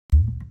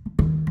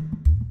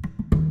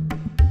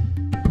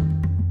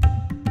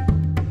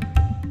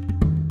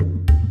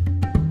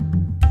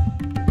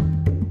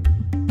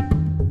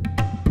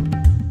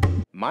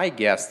My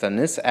guest on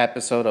this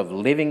episode of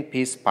Living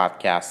Peace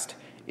Podcast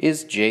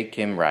is J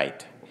Kim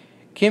Wright.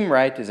 Kim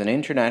Wright is an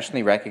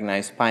internationally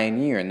recognized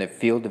pioneer in the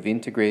field of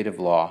integrative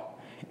law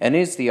and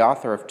is the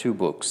author of two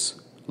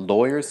books,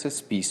 Lawyers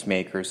as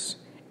Peacemakers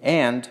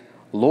and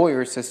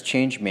Lawyers as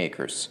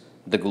Changemakers,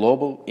 the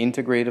Global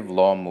Integrative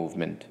Law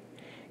Movement.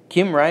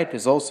 Kim Wright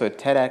is also a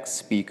TEDx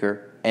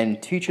speaker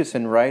and teaches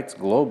and writes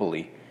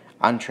globally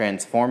on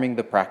transforming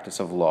the practice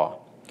of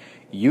law.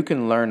 You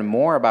can learn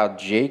more about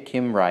J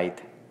Kim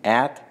Wright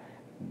at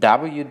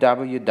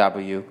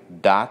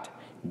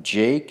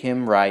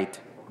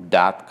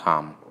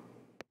www.jkimwright.com.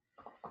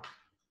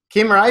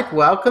 Kim Wright,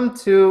 welcome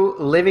to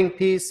Living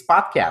Peace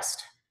Podcast.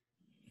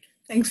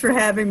 Thanks for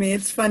having me.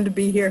 It's fun to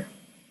be here.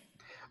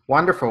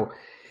 Wonderful.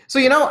 So,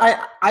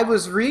 I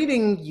was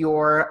reading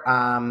your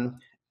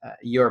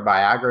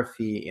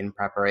biography in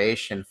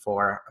preparation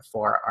for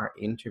our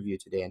interview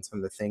today and some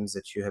of the things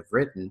that you have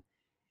written.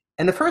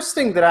 And the first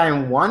thing that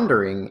I'm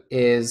wondering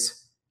is,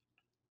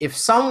 if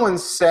someone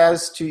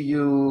says to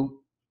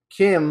you,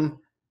 Kim,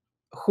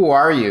 who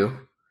are you?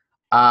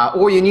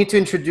 Or you need to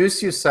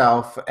introduce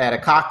yourself at a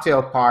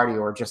cocktail party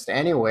or just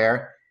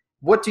anywhere,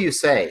 what do you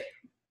say?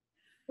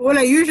 What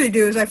I usually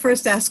do is I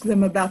first ask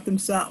them about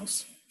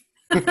themselves.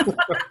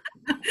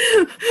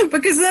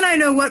 Because then I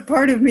know what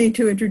part of me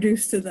to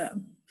introduce to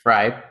them.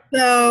 Right.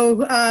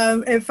 So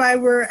if I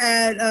were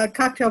at a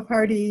cocktail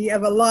party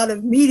of a lot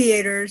of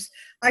mediators,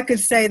 I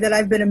could say that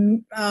I've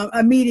been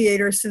a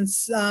mediator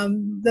since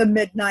the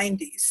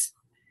mid-90s.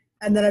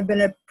 And that I've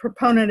been a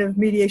proponent of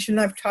mediation.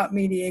 I've taught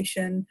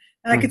mediation.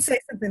 And I could say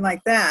something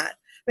like that.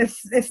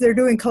 If they're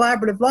doing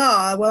collaborative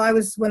law, well, I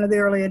was one of the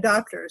early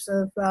adopters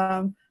of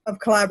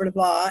collaborative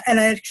law.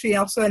 And I actually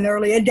also an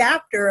early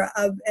adapter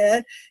of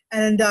it.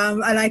 And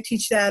I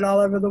teach that all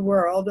over the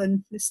world.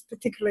 And this,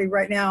 particularly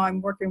right now, I'm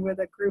working with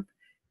a group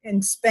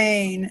in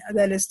Spain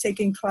that is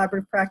taking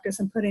collaborative practice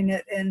and putting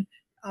it in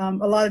a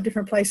lot of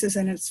different places,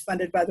 and it's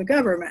funded by the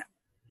government.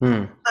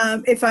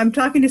 If I'm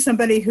talking to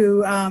somebody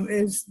who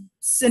is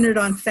centered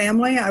on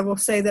family, I will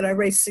say that I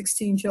raised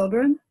 16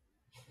 children,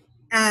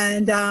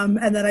 and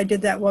that I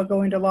did that while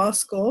going to law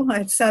school. I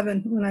had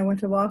 7 when I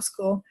went to law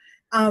school,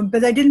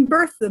 but I didn't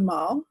birth them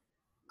all.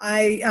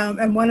 I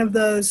am one of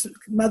those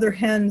mother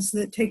hens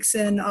that takes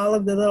in all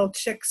of the little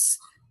chicks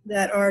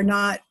that are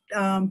not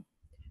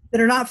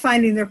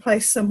finding their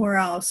place somewhere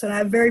else, and I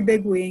have very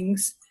big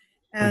wings.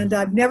 And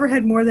I've never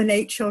had more than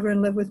 8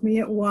 children live with me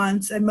at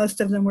once, and most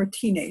of them were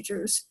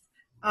teenagers.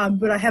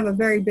 But I have a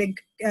very big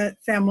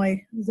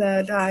family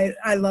that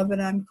I love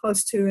and I'm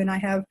close to, and I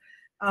have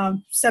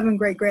 7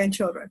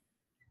 great-grandchildren.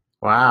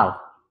 Wow.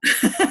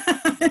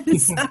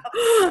 So,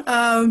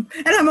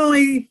 and I'm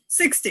only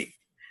 60.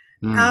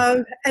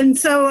 And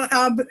so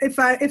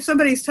if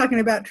somebody's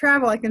talking about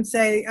travel, I can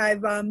say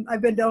I've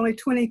been to only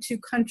 22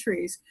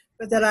 countries,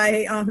 but that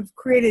I have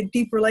created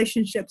deep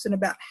relationships in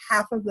about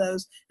half of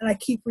those, and I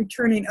keep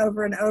returning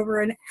over and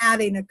over and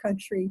adding a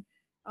country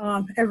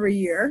every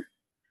year.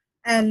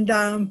 And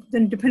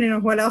then depending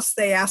on what else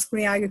they ask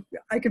me, I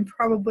can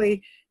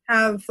probably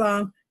have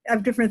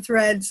different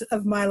threads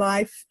of my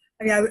life.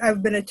 I mean,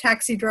 I've been a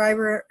taxi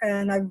driver,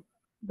 and I've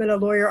been a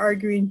lawyer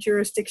arguing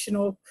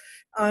jurisdictional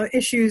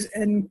issues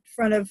in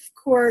front of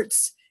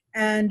courts,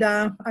 and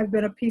I've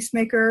been a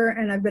peacemaker,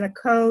 and I've been a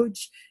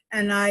coach,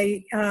 and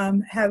I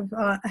have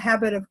a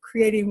habit of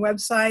creating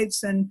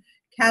websites and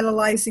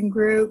catalyzing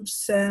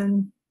groups,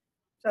 and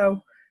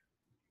so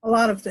a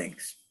lot of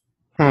things.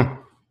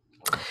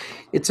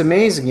 It's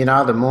amazing,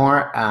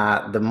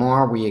 the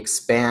more we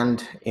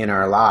expand in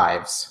our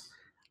lives,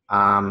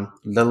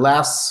 the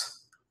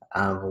less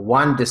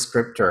one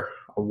descriptor,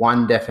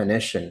 one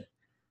definition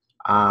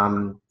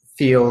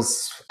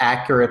feels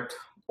accurate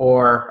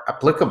or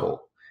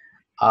applicable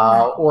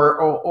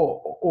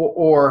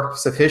or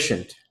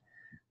sufficient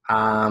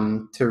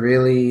to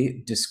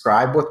really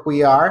describe what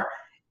we are.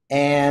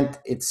 And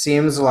it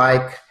seems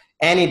like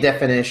any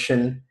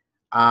definition,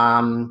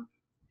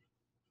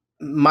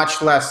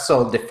 much less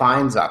so,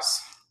 defines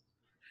us.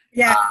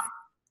 Yeah.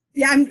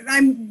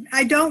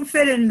 I don't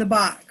fit in the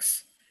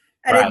box,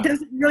 and It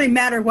doesn't really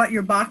matter what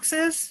your box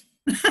is.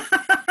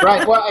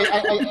 Right. Well,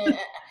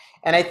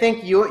 I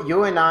think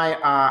you and I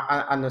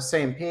are on the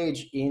same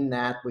page in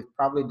that we've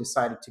probably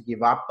decided to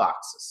give up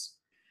boxes.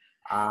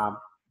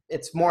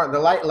 It's more,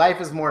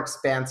 life is more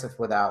expansive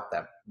without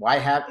them. Why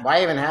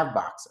even have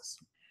boxes?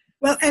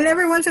 Well, and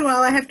every once in a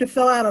while I have to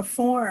fill out a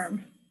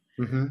form.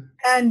 Mm-hmm.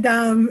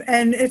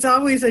 And it's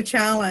always a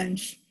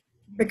challenge,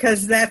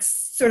 because that's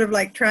sort of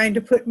like trying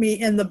to put me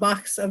in the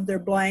box of their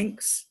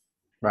blanks.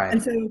 Right.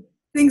 And so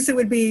things that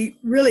would be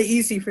really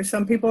easy for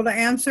some people to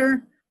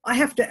answer, I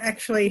have to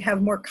actually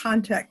have more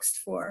context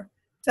for.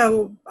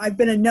 So I've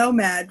been a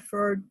nomad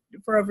for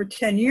over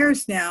 10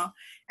 years now,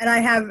 and I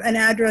have an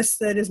address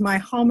that is my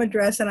home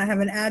address, and I have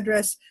an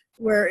address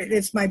where it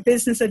is my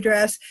business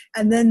address,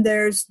 and then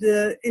there's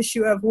the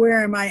issue of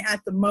where am I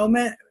at the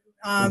moment.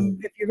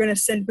 If you're going to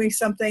send me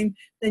something,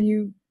 then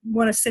you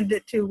want to send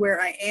it to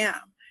where I am.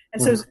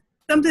 And so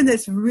something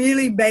that's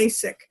really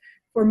basic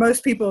for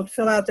most people to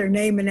fill out their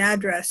name and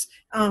address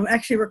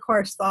actually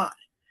requires thought.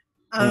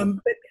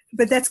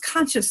 But that's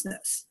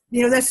consciousness.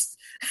 That's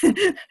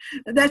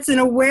that's an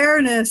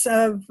awareness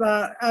of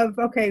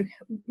okay,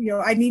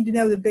 I need to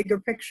know the bigger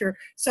picture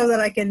so that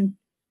I can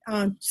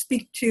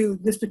speak to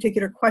this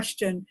particular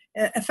question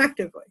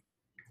effectively.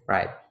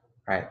 Right.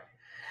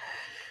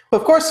 Well,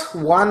 of course,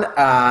 one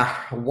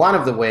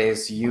of the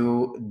ways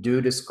you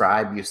do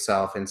describe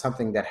yourself in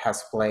something that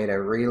has played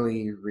a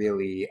really,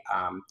 really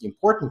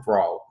important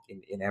role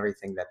in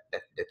everything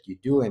that you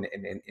do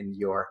in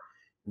your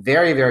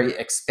very, very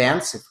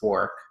expansive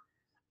work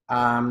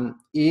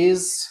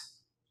is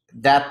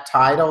that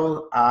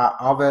title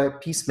of a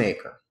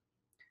peacemaker.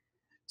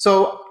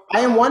 So I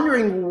am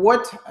wondering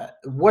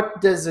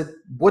what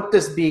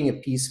does being a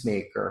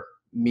peacemaker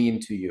mean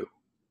to you?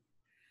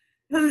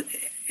 Well,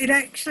 it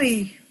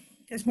actually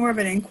is more of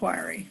an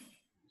inquiry.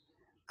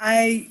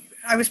 I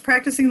was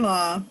practicing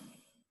law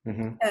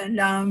in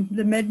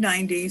the mid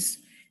 '90s,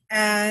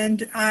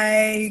 and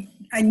I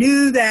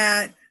knew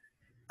that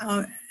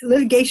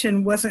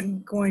litigation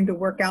wasn't going to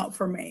work out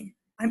for me.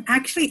 I'm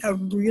actually a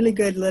really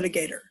good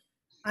litigator.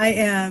 I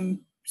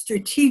am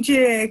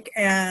strategic,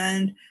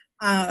 and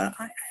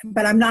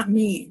but I'm not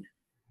mean,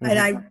 and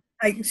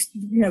I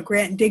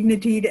grant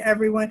dignity to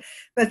everyone.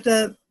 But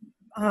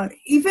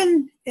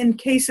even in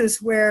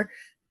cases where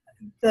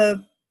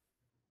the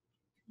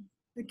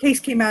case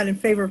came out in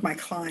favor of my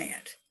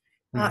client,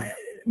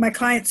 my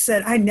client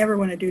said, "I never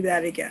want to do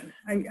that again."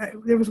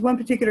 There was one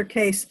particular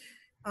case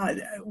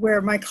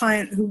where my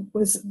client, who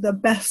was the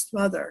best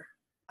mother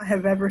I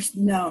have ever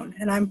known,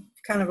 and I'm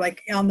kind of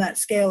like on that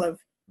scale of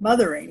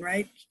mothering,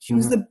 right? She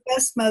was the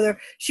best mother.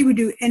 She would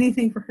do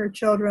anything for her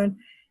children.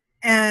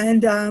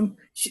 And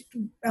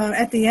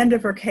at the end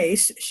of her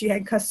case, she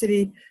had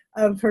custody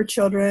of her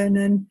children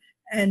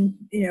and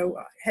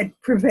had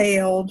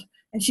prevailed.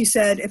 And she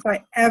said, "If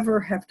I ever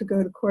have to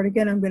go to court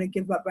again, I'm going to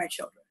give up my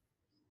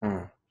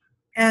children."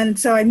 And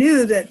so I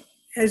knew that,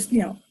 as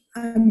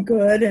I'm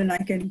good and I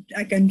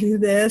can do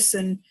this,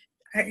 and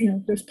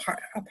there's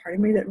a part of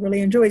me that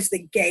really enjoys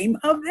the game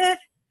of it,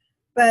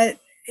 but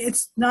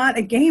it's not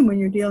a game when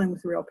you're dealing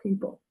with real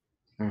people.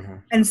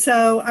 And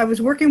so I was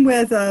working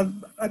with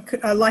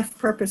a life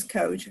purpose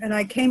coach, and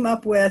I came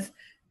up with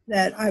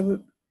that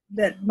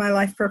my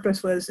life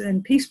purpose was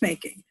in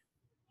peacemaking.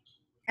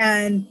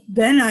 And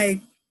then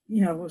I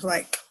was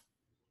like,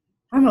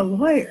 I'm a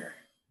lawyer.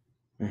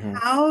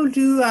 How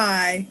do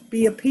I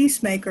be a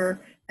peacemaker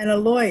and a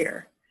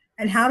lawyer?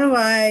 And how do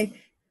I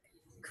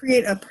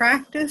create a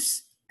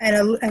practice and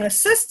a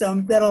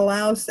system that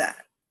allows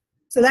that?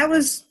 So that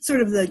was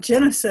sort of the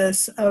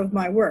genesis of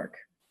my work.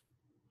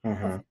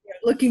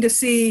 Looking to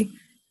see,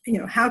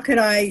 how could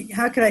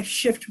I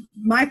shift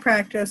my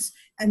practice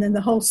and then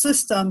the whole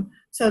system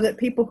so that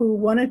people who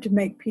wanted to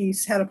make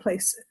peace had a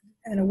place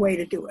and a way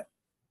to do it.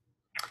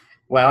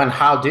 Well, and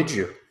how did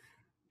you?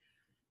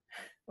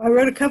 I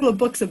wrote a couple of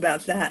books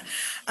about that.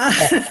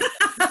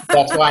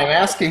 That's why I'm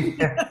asking.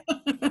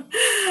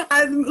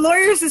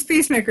 Lawyers as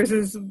Peacemakers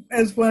is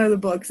one of the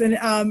books, and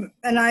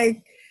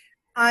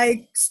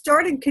I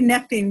started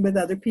connecting with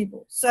other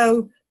people.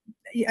 So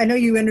I know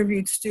you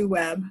interviewed Stu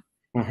Webb.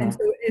 And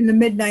so in the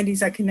mid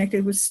 '90s, I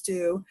connected with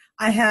Stu.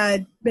 I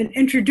had been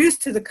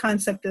introduced to the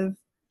concept of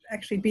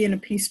actually being a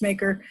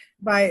peacemaker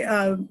by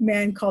a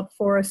man called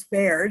Forrest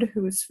Baird,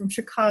 who was from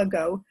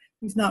Chicago.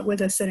 He's not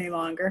with us any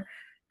longer.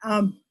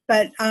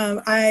 But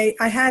I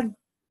had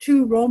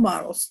two role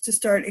models to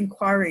start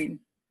inquiring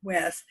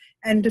with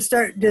and to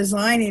start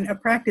designing a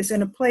practice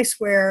in a place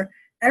where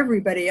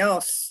everybody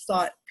else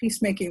thought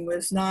peacemaking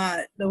was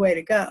not the way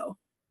to go.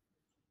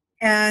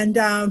 And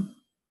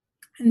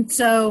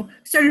so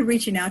I started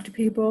reaching out to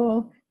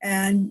people,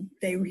 and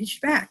they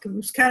reached back. It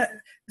was kind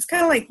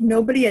of like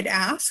nobody had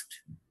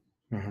asked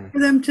for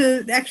them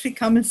to actually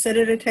come and sit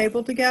at a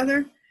table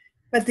together.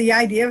 But the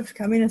idea of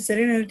coming and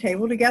sitting at a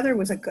table together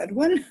was a good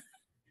one.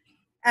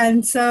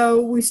 And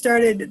so I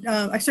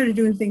started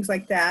doing things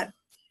like that.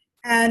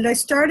 And I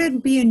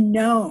started being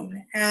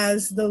known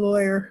as the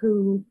lawyer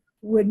who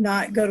would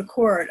not go to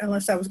court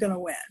unless I was going to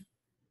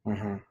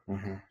win.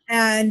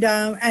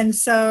 And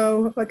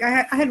so, like,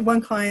 I had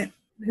one client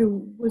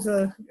who was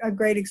a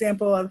great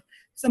example of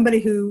somebody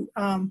who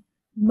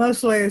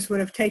most lawyers would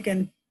have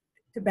taken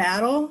to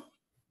battle,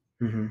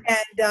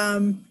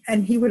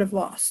 and he would have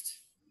lost.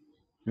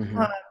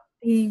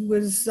 He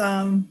was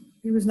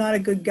not a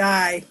good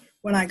guy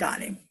when I got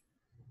him,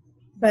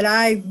 but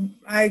I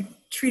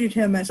treated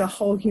him as a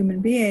whole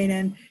human being,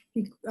 and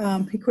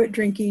he quit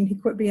drinking, he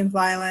quit being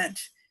violent.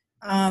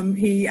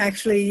 He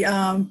actually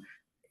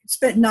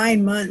spent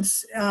 9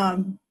 months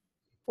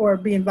for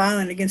being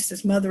violent against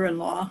his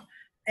mother-in-law.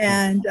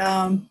 And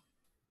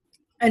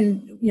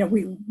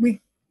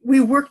we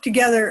worked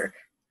together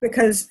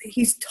because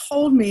he's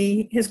told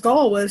me his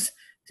goal was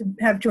to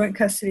have joint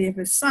custody of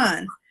his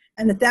son,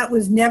 and that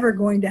was never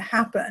going to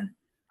happen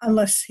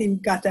unless he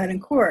got that in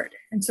court.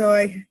 And so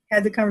I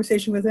had the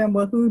conversation with him,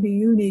 well, who do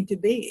you need to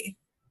be?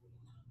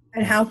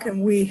 And how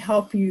can we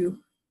help you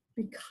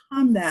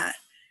become that?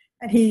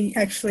 And he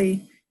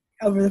actually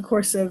over the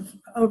course of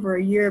over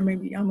a year,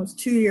 maybe almost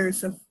 2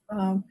 years of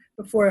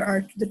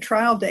before the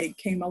trial date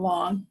came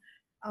along.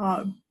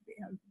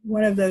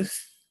 One of those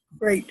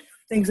great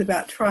things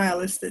about trial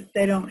is that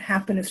they don't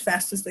happen as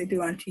fast as they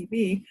do on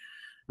TV.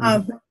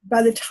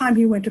 By the time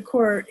he went to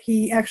court,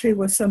 he actually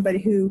was somebody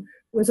who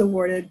was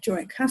awarded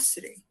joint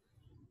custody.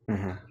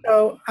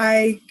 So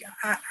I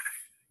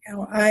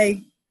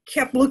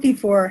kept looking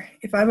for,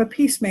 if I'm a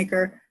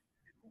peacemaker,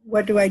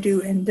 what do I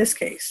do in this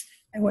case?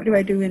 And what do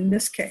I do in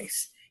this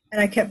case? And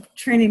I kept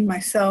training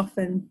myself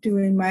and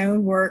doing my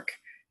own work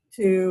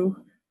to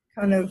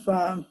kind of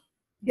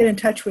get in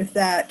touch with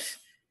that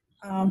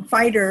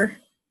fighter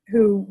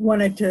who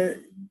wanted to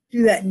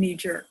do that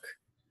knee-jerk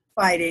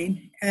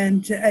fighting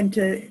and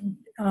to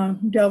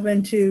delve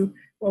into,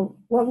 well,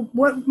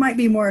 what might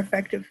be more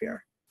effective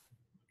here.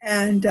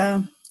 And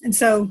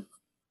so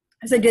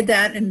as I did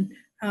that, and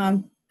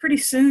pretty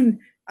soon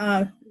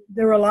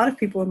there were a lot of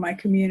people in my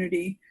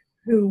community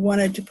who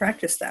wanted to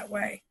practice that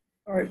way,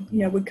 or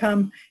would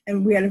come,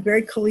 and we had a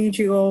very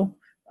collegial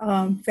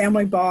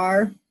family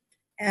bar,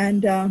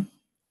 and I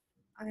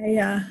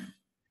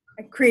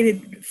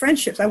created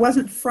friendships. I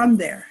wasn't from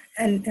there,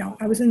 and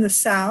I was in the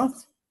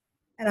South,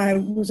 and I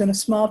was in a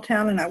small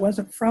town, and I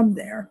wasn't from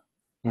there.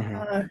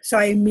 So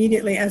I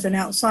immediately, as an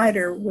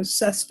outsider, was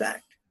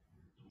suspect.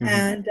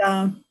 And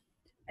I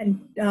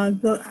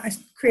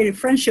created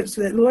friendships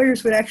that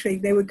lawyers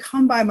they would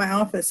come by my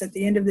office at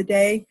the end of the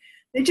day.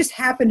 They just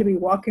happened to be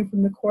walking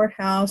from the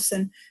courthouse,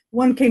 and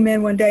one came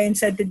in one day and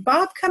said, "Did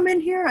Bob come in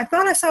here? I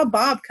thought I saw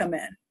Bob come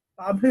in."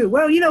 Bob who?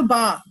 Well,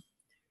 Bob.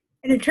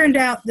 And it turned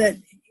out that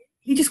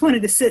he just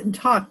wanted to sit and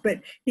talk,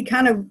 but he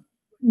kind of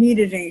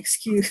needed an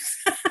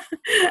excuse.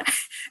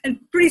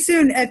 And pretty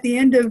soon, at the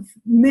end of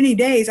many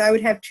days, I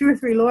would have 2 or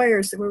 3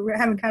 lawyers that were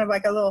having kind of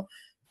like a little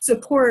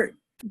support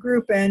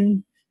group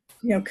and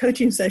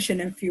coaching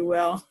session, if you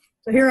will.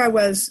 So here I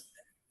was,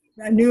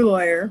 a new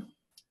lawyer,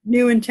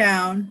 new in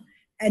town,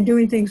 and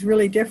doing things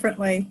really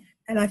differently.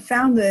 And I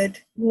found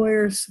that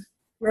lawyers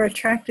were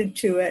attracted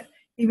to it,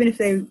 even if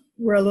they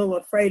were a little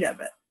afraid of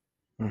it.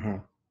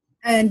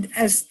 And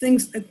as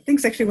things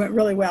actually went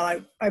really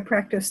well, I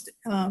practiced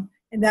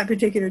in that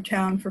particular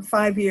town for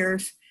 5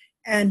 years.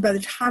 And by the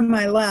time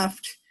I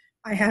left,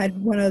 I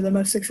had one of the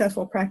most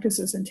successful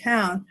practices in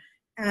town.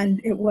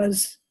 And it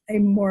was a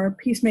more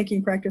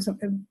peacemaking practice,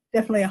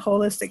 definitely a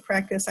holistic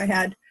practice. I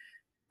had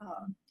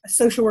a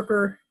social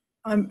worker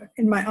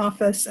in my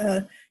office,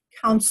 a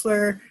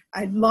counselor.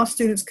 I had law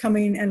students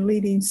coming and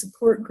leading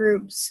support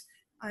groups.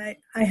 I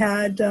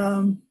had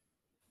a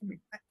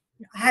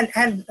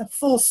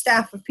full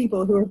staff of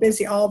people who were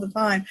busy all the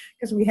time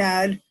because we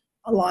had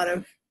a lot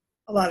of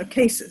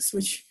cases,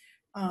 which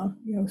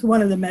is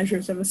one of the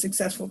measures of a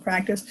successful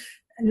practice.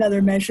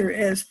 Another measure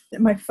is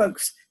that my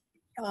folks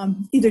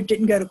either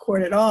didn't go to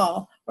court at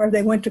all, or if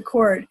they went to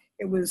court,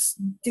 it was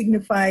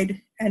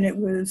dignified and it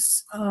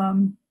was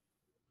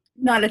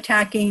not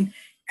attacking,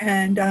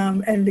 and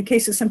the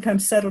cases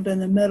sometimes settled in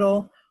the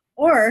middle,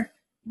 or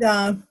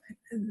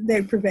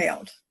they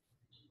prevailed.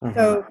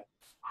 So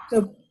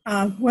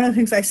one of the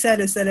things I said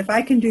is that if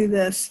I can do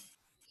this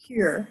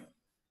here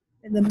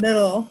in the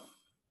middle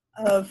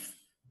of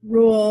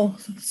rural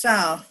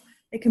South,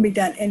 it can be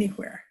done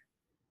anywhere.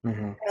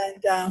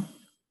 And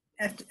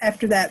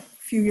after that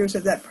few years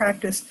of that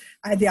practice,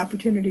 I had the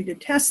opportunity to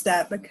test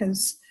that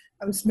because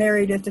I was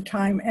married at the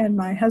time, and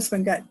my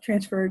husband got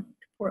transferred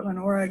to Portland,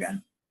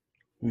 Oregon.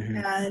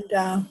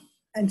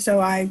 And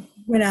so I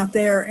went out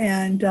there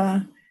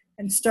and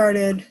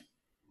started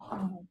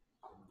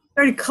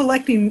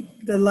collecting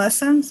the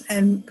lessons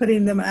and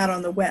putting them out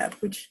on the web,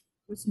 which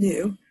was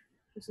new.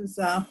 This was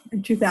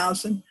in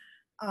 2000.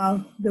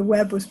 The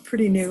web was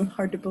pretty new,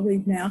 hard to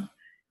believe now.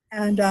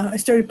 And I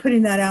started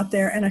putting that out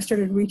there, and I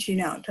started reaching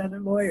out to other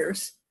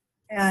lawyers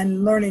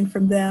and learning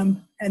from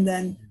them. And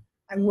then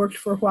I worked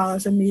for a while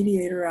as a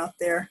mediator out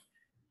there.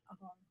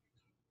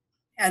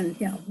 And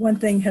one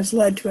thing has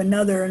led to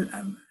another.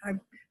 And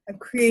I've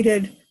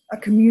created a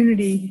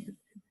community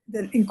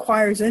that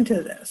inquires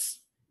into this.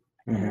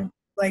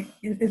 Like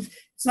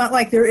it's not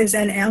like there is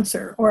an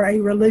answer or a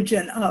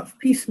religion of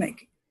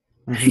peacemaking.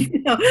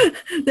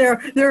 There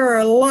are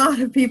a lot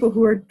of people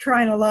who are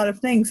trying a lot of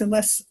things, and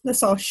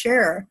let's all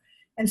share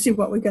and see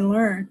what we can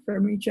learn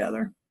from each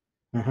other.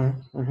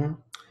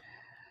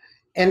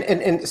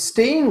 And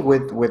staying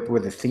with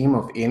the theme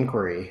of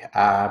inquiry,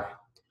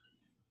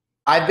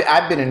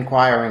 I've been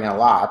inquiring a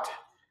lot.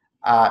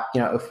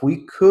 If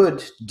we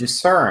could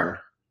discern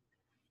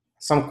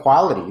some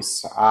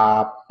qualities,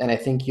 and I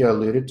think you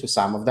alluded to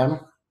some of them,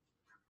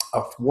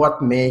 of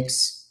what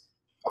makes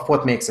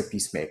a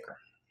peacemaker.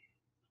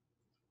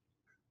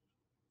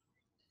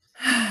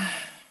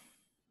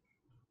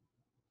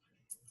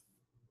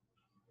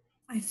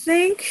 I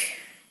think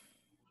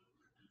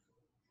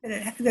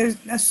that there's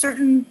a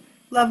certain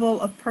level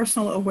of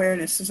personal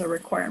awareness is a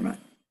requirement,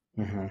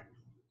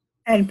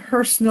 and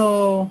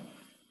personal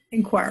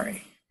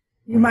inquiry.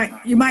 You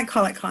might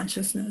call it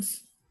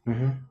consciousness,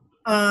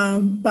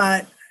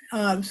 but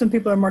some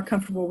people are more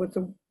comfortable with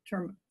the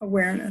term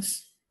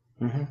awareness.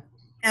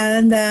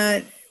 And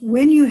that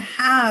when you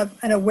have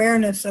an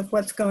awareness of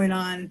what's going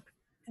on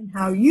and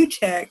how you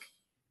tick,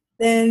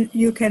 then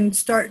you can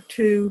start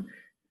to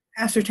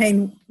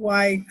ascertain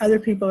why other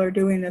people are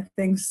doing the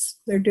things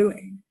they're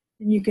doing.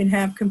 And you can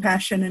have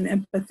compassion and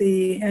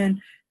empathy and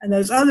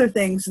those other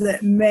things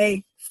that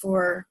make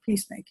for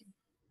peacemaking.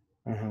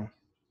 Mm-hmm.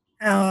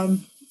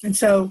 And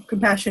so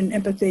compassion,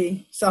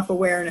 empathy,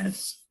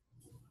 self-awareness,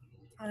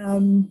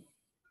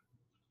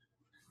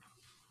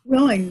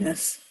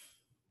 willingness,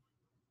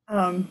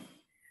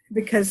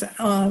 because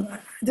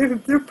there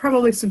are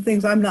probably some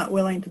things I'm not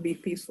willing to be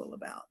peaceful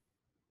about.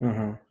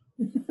 Mm-hmm.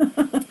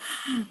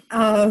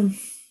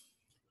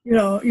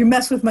 You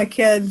mess with my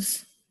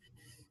kids,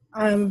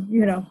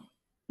 you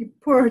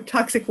pour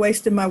toxic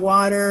waste in my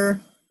water,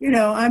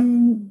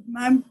 I'm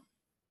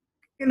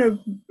going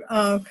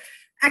to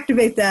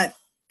activate that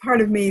part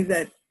of me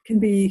that can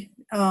be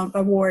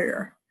a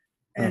warrior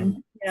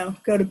and,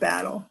 go to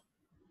battle.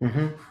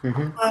 Mm-hmm.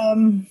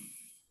 Mm-hmm.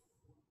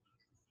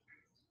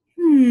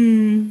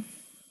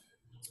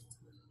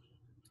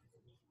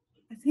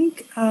 I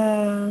think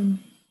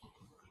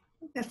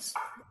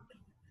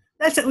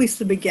that's at least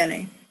the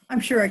beginning. I'm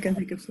sure I can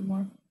think of some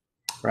more.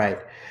 Right.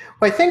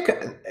 Well, I think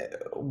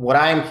what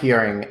I'm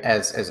hearing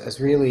as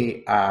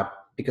really,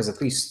 because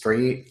at least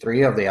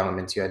three of the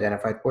elements you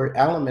identified were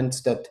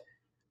elements that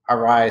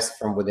arise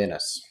from within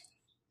us.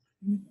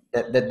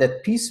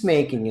 That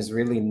peacemaking is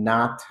really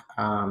not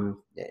a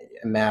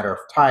matter of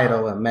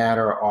title, a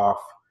matter of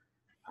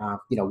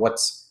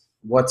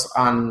what's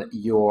on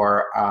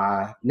your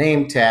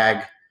name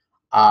tag,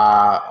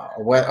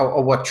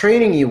 or what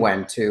training you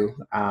went to,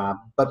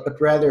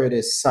 but rather it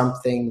is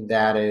something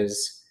that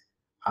is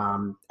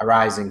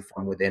arising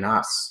from within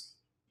us.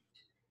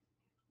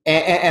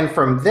 And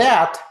from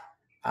that,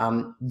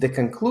 the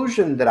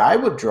conclusion that I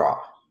would draw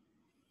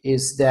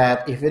is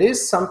that if it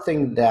is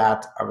something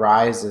that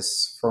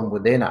arises from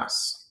within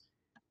us,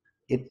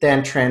 it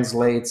then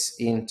translates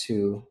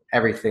into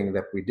everything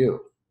that we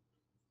do.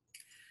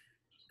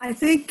 I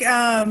think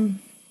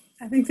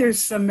there's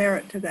some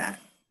merit to that,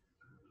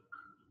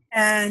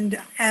 and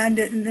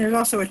there's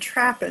also a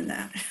trap in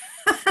that.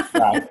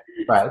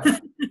 Right.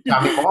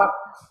 Tell me more.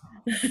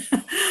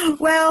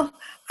 Well,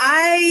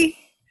 I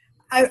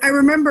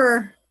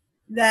remember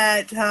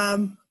that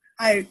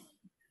I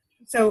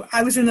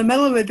was in the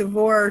middle of a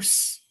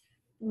divorce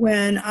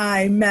when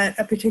I met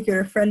a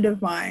particular friend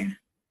of mine,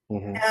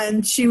 mm-hmm.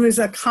 and she was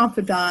a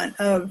confidant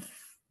of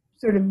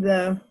sort of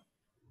the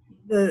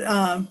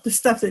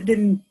stuff that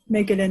didn't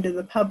make it into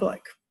the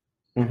public,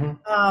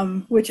 mm-hmm.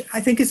 Which I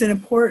think is an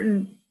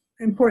important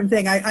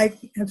thing. I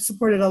have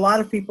supported a lot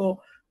of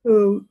people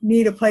who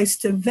need a place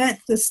to vent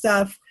the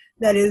stuff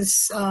that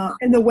is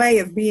in the way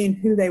of being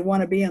who they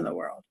want to be in the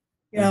world.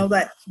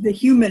 That the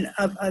human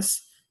of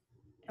us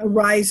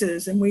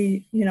arises, and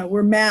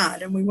we're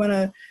mad and we want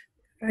to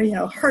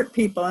hurt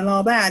people and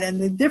all that.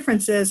 And the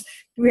difference is,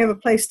 do we have a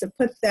place to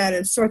put that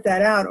and sort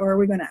that out, or are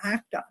we going to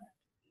act on it?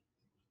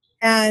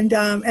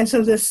 And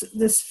so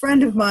this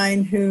friend of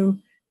mine who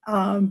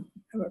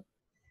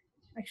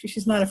actually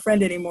she's not a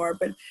friend anymore,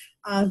 but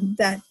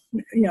that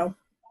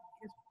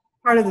is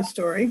part of the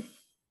story.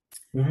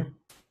 Mm-hmm.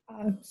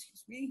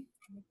 Excuse me.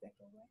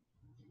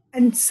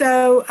 And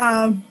so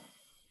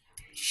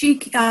she,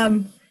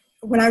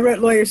 when I wrote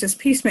Lawyers as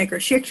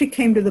Peacemakers, she actually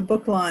came to the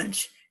book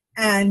launch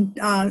and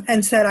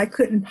said I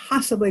couldn't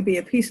possibly be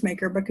a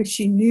peacemaker because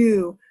she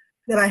knew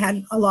that I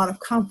had a lot of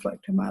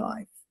conflict in my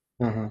life.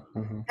 Mm-hmm,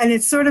 mm-hmm. And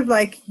it's sort of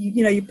like,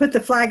 you put the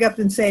flag up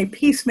and say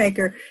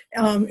peacemaker.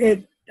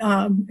 It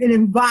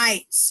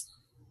invites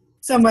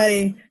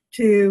somebody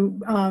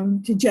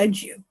to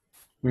judge you,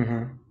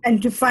 mm-hmm.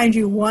 and to find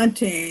you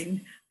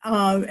wanting,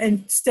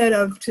 instead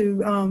of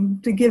to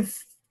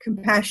give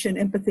compassion,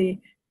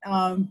 empathy,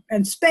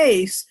 and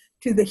space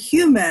to the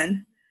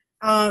human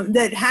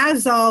that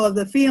has all of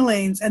the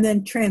feelings and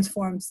then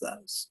transforms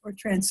those or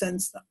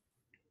transcends them.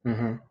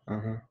 Mm-hmm,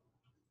 mm-hmm.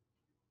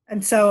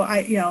 And so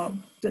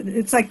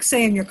it's like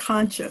saying you're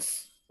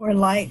conscious or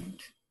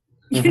enlightened.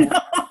 Mm-hmm.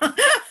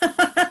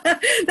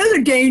 Those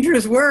are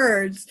dangerous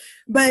words,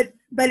 but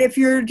if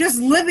you're just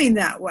living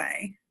that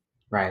way,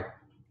 right,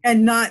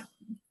 and not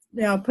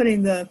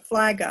putting the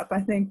flag up,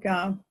 I think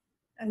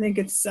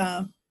it's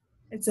a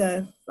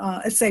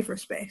safer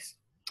space.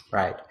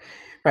 Right.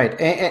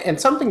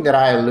 And something that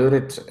I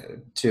alluded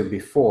to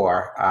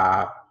before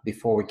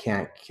we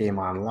came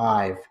on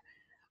live.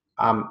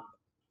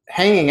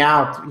 Hanging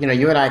out,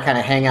 you and I kind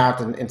of hang out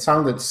in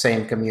some of the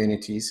same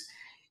communities,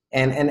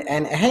 and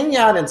hanging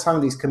out in some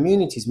of these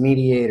communities,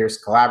 mediators,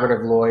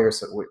 collaborative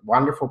lawyers,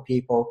 wonderful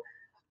people.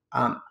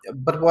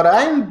 But what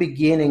I'm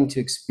beginning to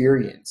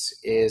experience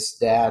is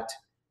that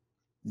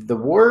the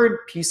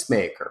word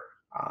peacemaker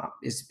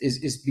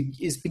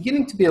is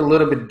beginning to be a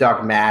little bit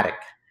dogmatic.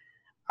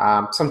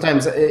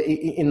 Sometimes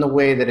in the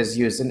way that is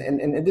used,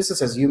 and this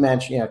is, as you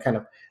mentioned, kind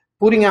of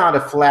putting out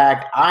a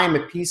flag. I'm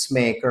a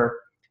peacemaker.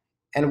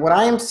 And what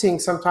I am seeing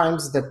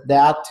sometimes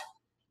that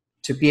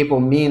to people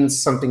means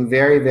something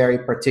very, very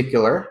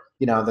particular,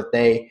 that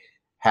they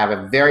have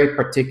a very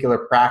particular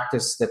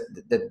practice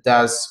that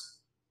does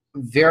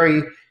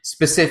very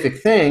specific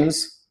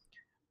things.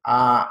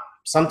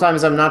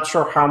 Sometimes I'm not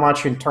sure how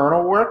much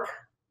internal work,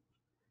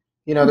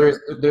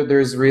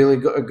 there's really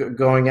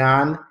going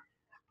on.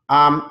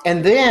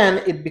 And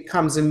then it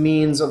becomes a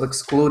means of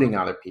excluding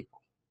other people.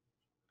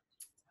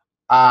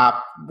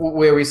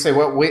 Where we say,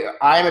 well,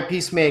 I'm a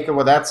peacemaker.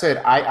 Well, that's it.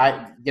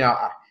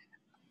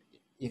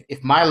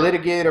 If my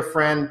litigator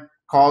friend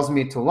calls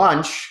me to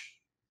lunch,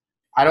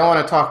 I don't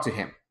want to talk to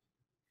him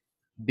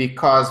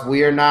because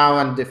we are now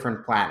on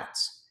different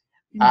planets.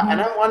 And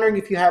I'm wondering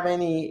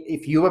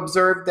if you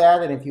observed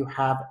that, and if you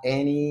have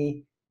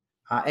any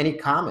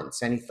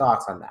comments, any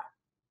thoughts on that.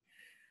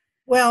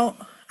 Well,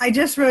 I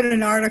just wrote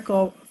an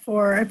article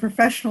for a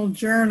professional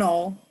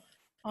journal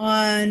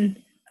on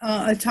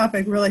a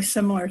topic really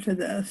similar to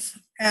this.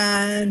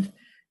 And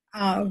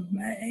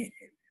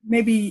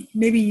maybe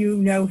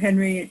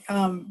Henry,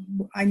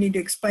 I need to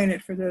explain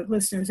it for the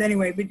listeners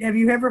anyway, but have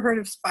you ever heard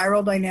of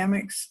spiral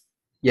dynamics?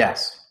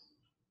 Yes.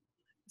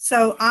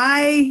 So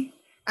I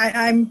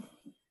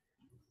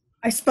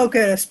spoke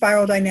at a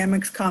spiral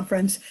dynamics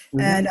conference,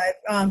 and I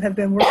have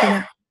been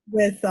working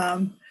with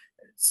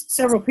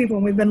several people,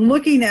 and we've been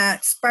looking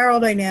at spiral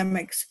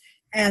dynamics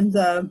and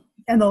the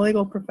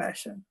legal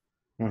profession.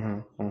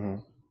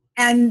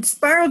 And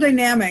spiral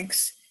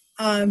dynamics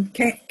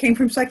came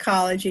from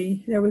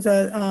psychology. There was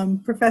a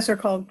professor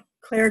called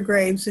Claire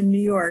Graves in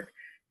New York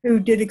who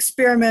did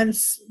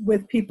experiments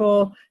with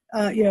people,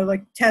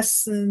 like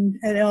tests and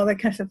all that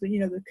kind of stuff,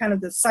 the kind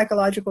of the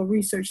psychological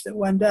research that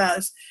one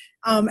does,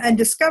 and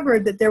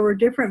discovered that there were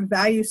different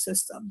value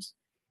systems.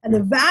 And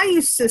the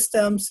value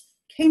systems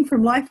came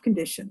from life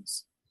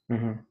conditions.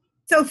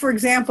 So, for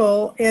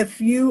example, if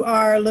you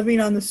are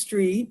living on the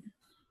street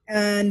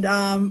and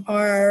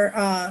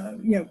are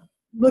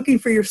looking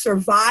for your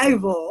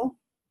survival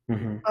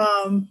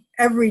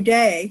every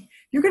day,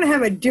 you're going to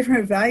have a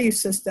different value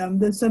system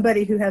than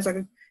somebody who has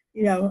a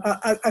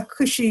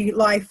cushy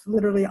life,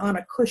 literally on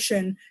a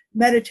cushion,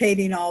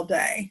 meditating all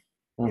day.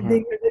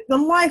 The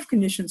life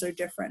conditions are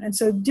different, and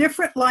so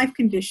different life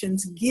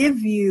conditions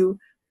give you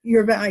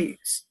your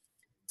values.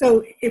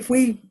 So if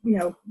we're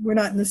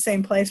not in the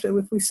same place, but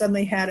if we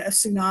suddenly had a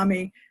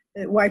tsunami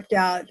that wiped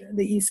out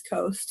the East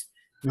Coast,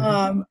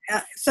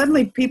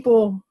 suddenly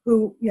people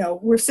who,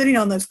 were sitting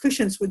on those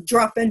cushions would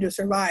drop into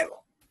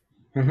survival.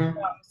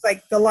 It's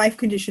like the life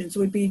conditions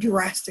would be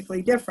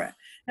drastically different.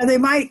 Now, they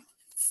might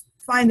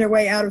find their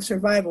way out of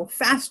survival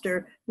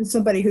faster than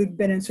somebody who'd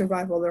been in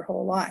survival their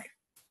whole life.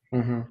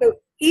 So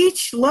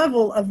each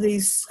level of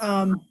these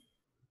has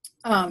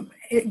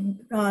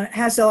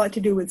a lot to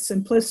do with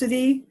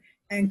simplicity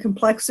and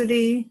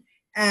complexity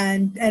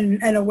and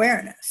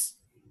awareness.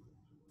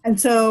 And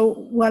so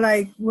what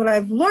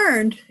I've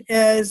learned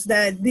is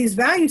that these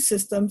value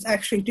systems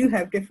actually do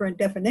have different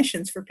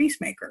definitions for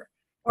peacemaker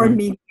or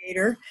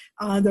mediator,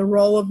 the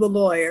role of the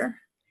lawyer.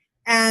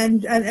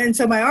 And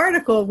so my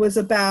article was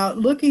about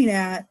looking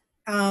at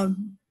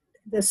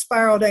the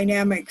spiral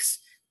dynamics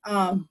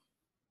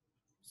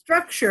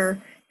structure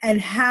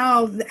and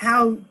how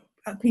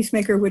a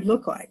peacemaker would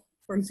look like,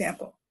 for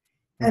example.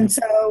 And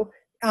so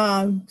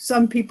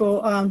some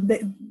people,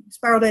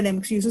 spiral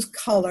dynamics uses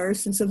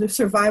colors, and so the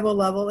survival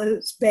level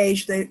is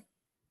beige. They're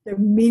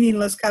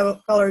meaningless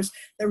colors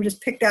that were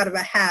just picked out of a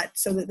hat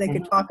so that they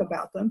could talk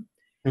about them.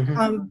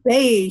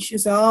 Beige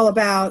is all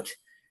about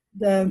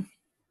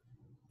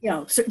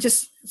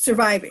just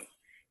surviving,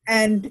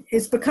 and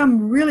it's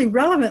become really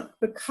relevant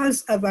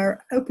because of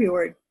our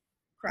opioid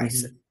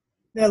crisis.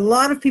 There are a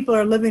lot of people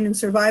are living in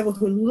survival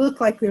who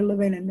look like they're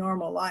living a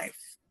normal life.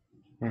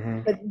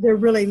 But they're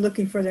really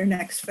looking for their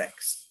next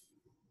fix.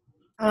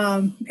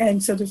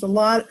 And so there's a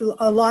lot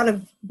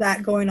of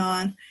that going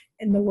on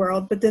in the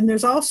world. But then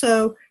there's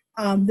also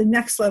the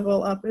next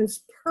level up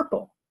is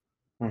purple.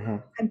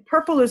 And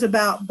purple is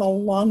about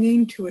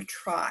belonging to a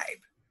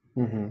tribe.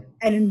 And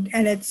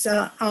it's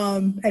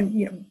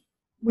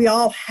we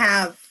all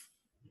have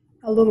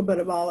a little bit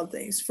of all of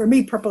these. For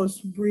me, purple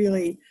is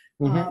really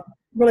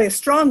really a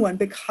strong one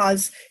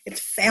because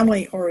it's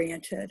family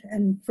oriented.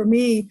 And for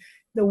me,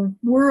 the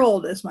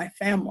world is my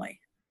family,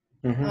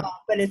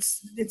 but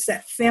it's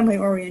that family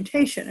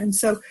orientation. And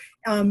so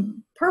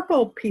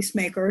purple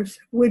peacemakers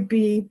would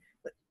be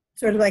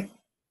sort of like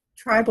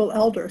tribal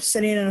elders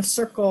sitting in a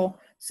circle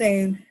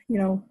saying,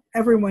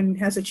 everyone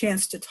has a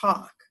chance to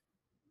talk.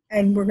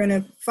 And we're going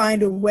to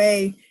find a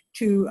way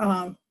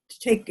to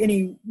take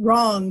any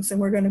wrongs, and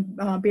we're going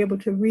to be able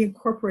to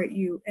reincorporate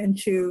you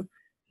into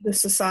the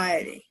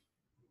society.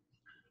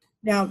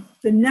 Now,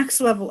 the next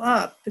level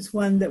up is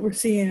one that we're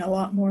seeing a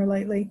lot more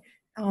lately,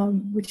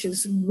 which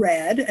is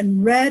red.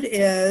 And red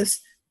is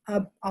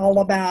all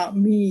about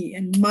me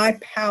and my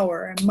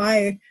power and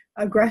my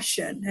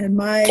aggression and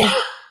my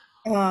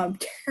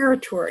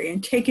territory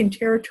and taking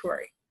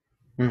territory.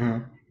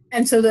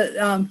 And so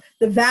the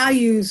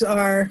values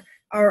are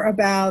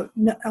about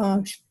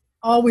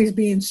always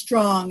being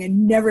strong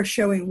and never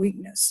showing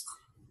weakness.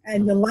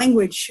 And the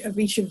language of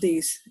each of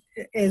these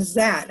is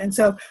that. And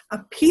so a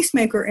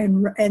peacemaker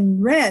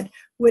in red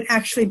would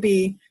actually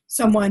be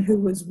someone who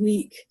was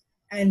weak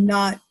and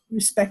not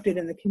respected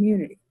in the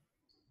community.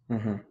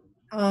 Mm-hmm.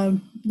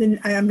 Then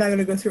I'm not going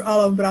to go through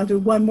all of them, but I'll do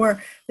one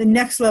more. The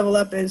next level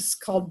up is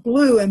called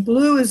blue, and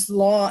blue is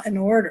law and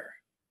order.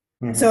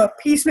 Mm-hmm. So a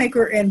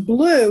peacemaker in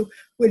blue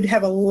would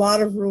have a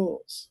lot of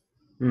rules.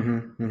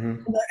 Mm-hmm.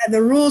 Mm-hmm. And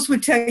the rules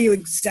would tell you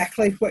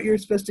exactly what you're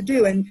supposed to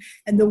do. And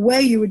the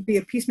way you would be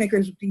a peacemaker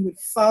is you would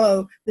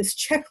follow this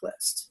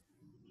checklist.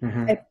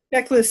 Mm-hmm. If the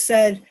checklist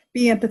said,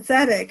 be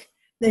empathetic,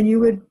 then you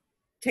would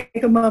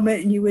take a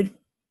moment and you would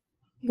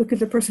look at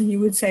the person, you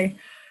would say,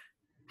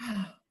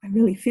 oh, I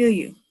really feel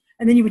you.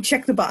 And then you would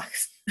check the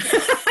box.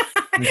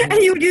 Mm-hmm.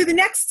 And you would do the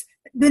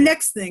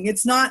next thing.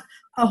 It's not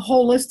a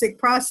holistic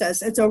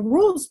process. It's a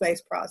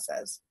rules-based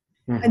process.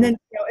 Mm-hmm. And then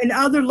in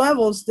other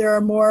levels, there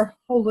are more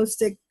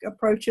holistic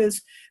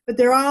approaches, but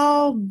they're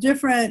all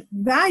different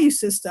value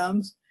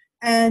systems.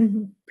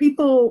 And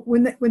people,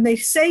 when they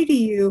say to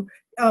you,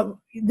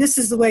 this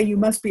is the way you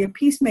must be a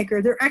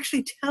peacemaker, they're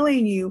actually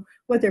telling you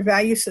what their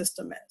value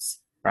system is.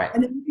 Right.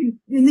 And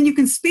then you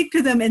can speak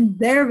to them in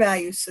their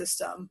value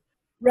system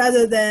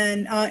rather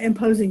than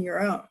imposing your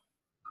own.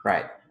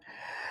 Right.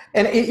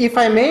 And if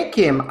I may,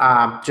 Kim,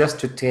 just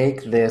to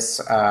take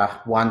this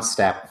one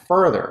step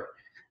further,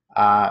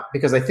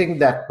 because I think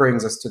that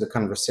brings us to the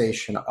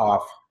conversation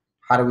of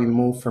how do we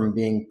move from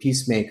being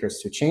peacemakers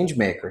to change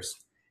makers,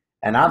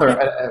 and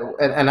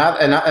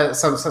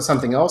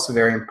something also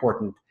very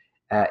important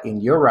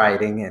in your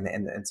writing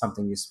and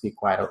something you speak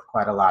quite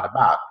a lot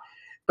about.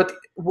 But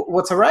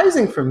what's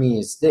arising for me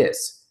is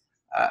this: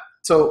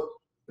 so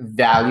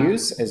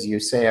values, as you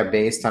say, are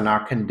based on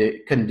our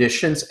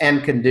conditions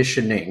and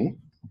conditioning.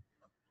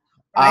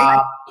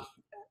 Right.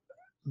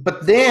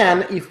 But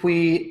then if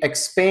we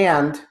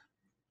expand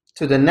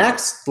to the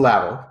next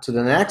level, to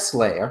the next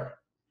layer,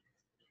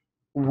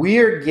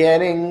 we're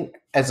getting,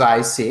 as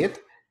I see it,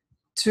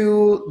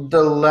 to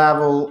the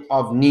level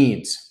of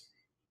needs.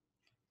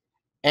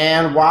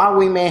 And while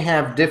we may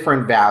have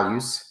different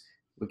values,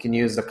 we can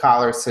use the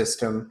color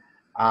system,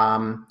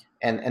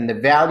 and the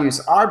values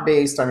are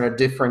based on our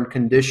different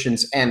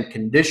conditions and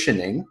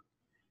conditioning.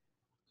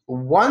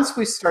 Once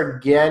we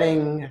start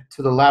getting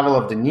to the level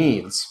of the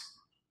needs,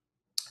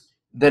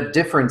 the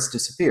difference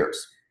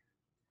disappears.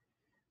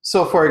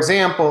 So, for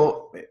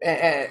example,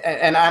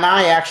 and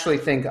I actually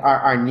think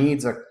our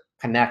needs are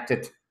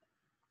connected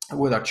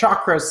with our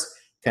chakras,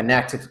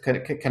 connected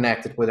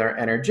with our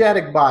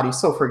energetic body.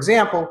 So, for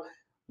example,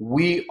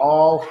 we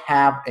all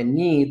have a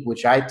need,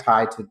 which I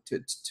tie to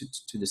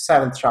the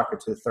seventh chakra,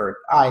 to the third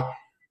eye,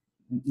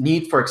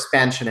 need for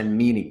expansion and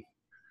meaning.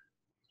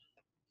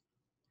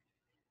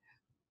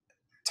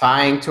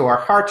 Tying to our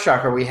heart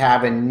chakra, we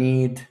have a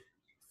need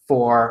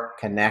for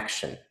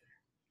connection.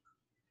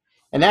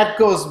 And that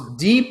goes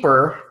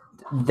deeper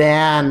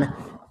than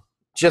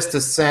just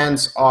a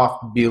sense of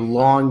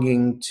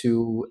belonging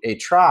to a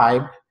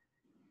tribe,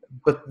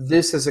 but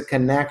this is a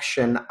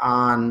connection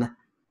on,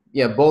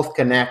 both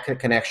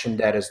connection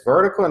that is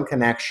vertical and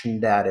connection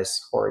that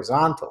is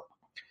horizontal.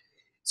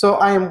 So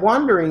I am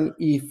wondering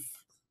if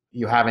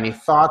you have any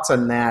thoughts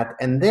on that,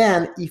 and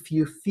then if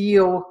you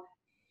feel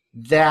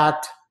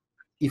that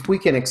if we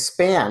can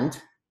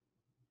expand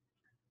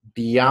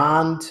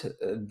beyond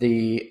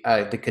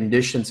the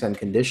conditions and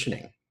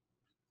conditioning,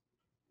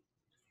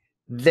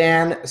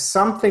 then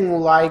something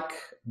like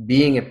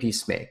being a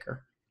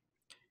peacemaker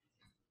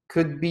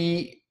could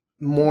be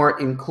more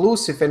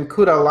inclusive and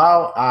could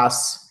allow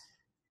us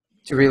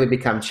to really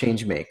become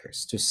change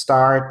makers, to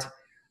start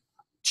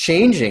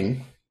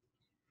changing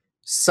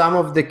some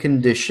of the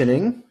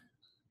conditioning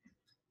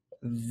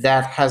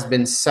that has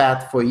been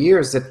set for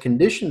years, that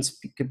conditions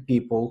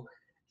people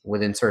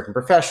within certain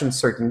professions,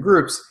 certain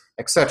groups,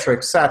 et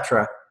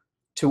cetera,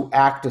 to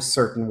act a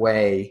certain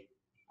way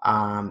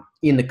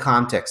in the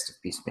context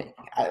of peacemaking.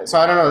 So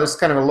I don't know, this is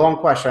kind of a long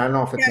question. I don't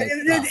know if it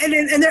makes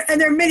sense.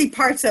 And there are many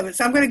parts of it.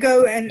 So I'm going to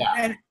go and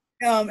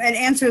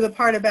answer the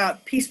part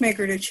about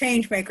peacemaker to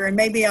change maker, and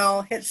maybe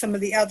I'll hit some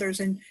of the others,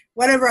 and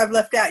whatever I've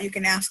left out, you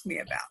can ask me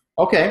about.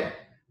 Okay,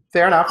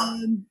 fair enough.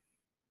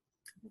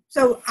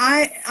 So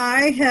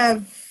I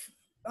have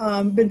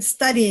been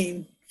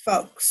studying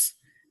folks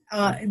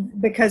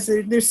because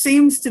there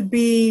seems to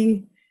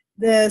be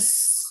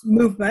this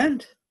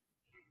movement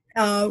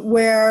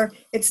where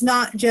it's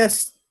not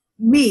just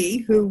me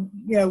who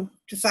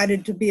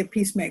decided to be a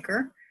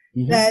peacemaker.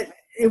 Mm-hmm. That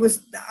it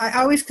was, I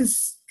always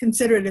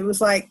considered it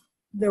was like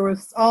there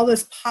was all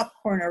this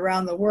popcorn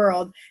around the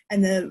world,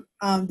 and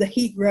the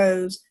heat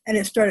rose and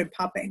it started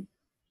popping.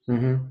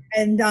 Mm-hmm.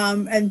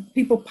 And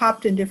people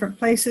popped in different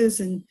places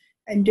and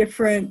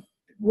different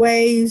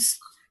ways,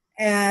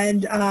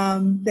 and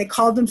they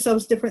called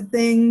themselves different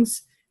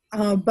things,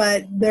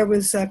 but there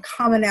was a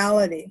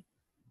commonality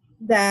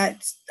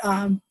that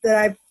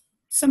I've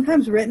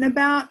sometimes written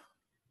about,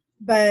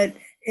 but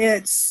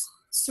it's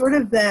sort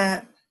of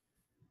that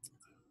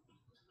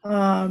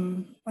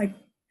like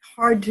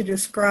hard to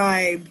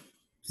describe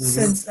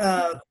sense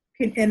of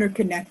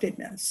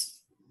interconnectedness.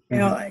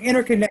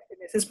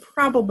 Interconnectedness is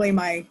probably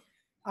my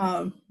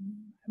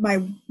my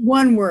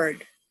one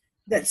word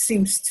that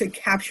seems to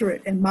capture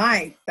it in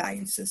my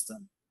value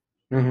system.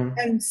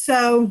 And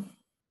so,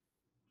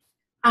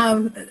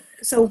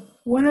 so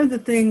one of the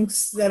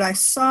things that I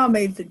saw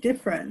made the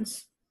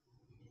difference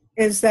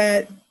is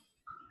that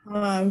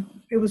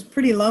it was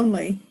pretty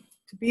lonely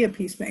to be a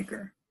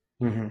peacemaker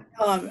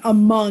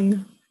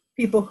among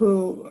people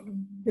who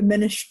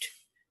diminished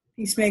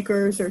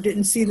peacemakers or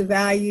didn't see the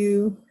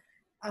value,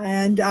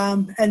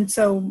 and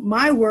so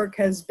my work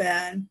has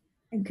been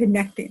in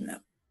connecting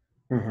them,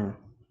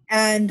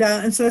 and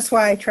so that's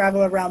why I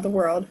travel around the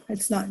world.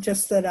 It's not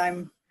just that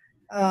I'm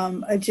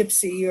a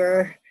gypsy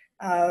or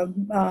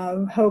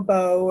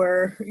hobo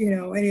or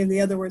any of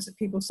the other words that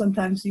people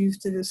sometimes use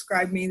to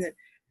describe me that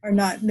are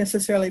not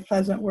necessarily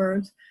pleasant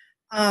words.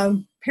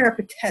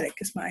 Peripatetic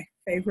is my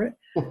favorite.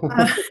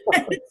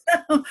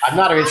 So, I'm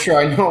not even sure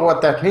I know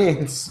what that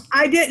means.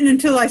 I didn't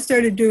until I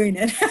started doing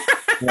it.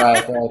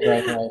 Right.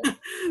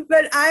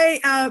 But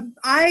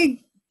I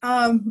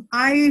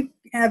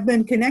have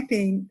been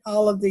connecting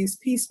all of these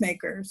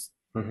peacemakers,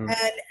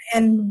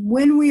 and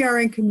when we are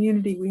in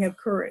community, we have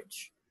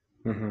courage,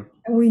 and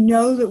we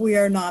know that we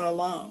are not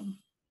alone,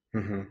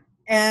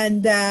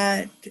 and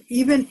that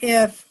even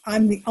if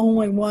I'm the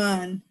only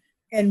one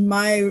in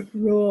my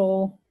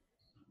rural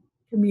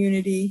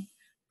community,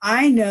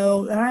 I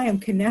know that I am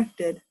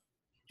connected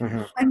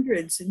to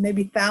hundreds and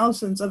maybe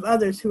thousands of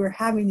others who are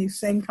having these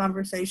same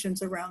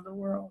conversations around the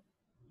world.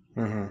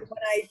 When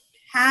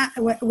I have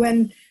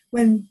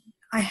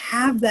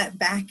that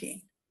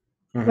backing,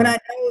 when I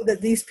know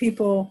that these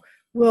people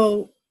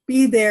will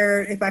be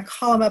there if I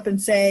call them up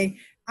and say,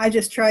 I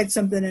just tried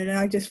something and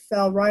I just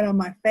fell right on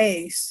my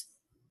face,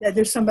 that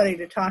there's somebody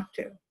to talk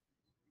to.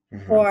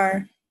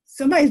 Or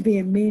somebody's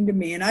being mean to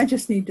me and I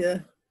just need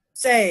to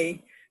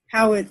say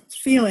how it's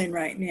feeling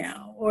right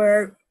now,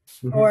 or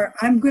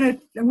I'm gonna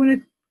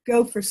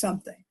go for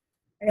something.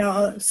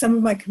 Some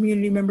of my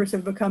community members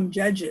have become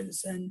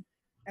judges and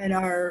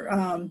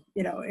are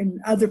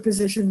in other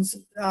positions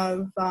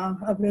of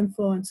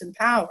influence and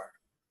power,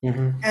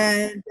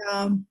 and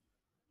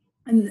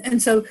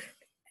so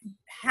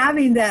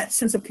having that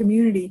sense of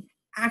community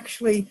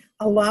actually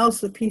allows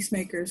the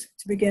peacemakers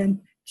to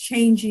begin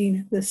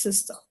changing the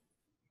system.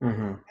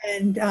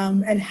 And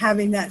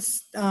having that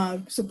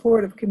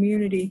support of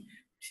community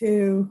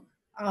to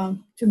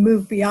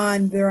move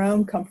beyond their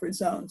own comfort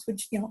zones,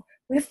 which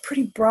we have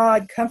pretty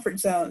broad comfort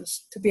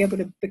zones to be able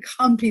to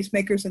become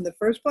peacemakers in the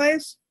first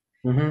place.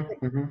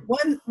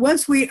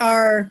 Once we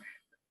are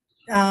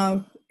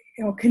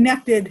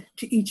connected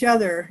to each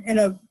other in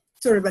a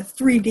sort of a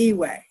 3D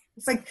way,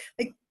 it's like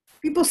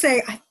people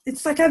say,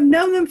 it's like I've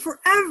known them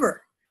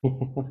forever,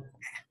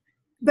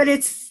 but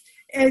it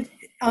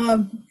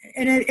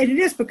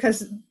is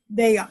because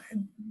they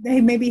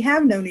maybe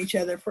have known each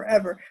other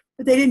forever,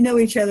 but they didn't know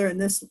each other in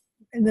this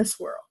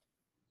world.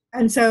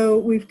 And so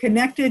we've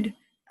connected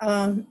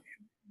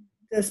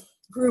this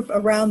group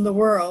around the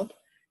world,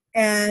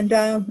 and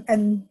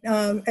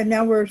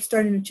now we're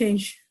starting to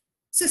change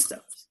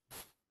systems.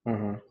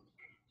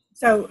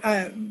 So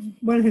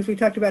one of the things we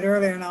talked about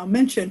earlier, and I'll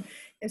mention,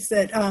 is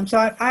that so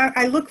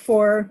I look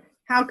for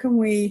how can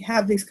we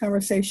have these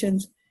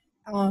conversations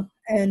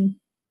and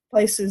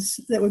places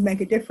that would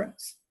make a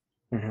difference.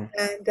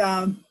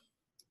 And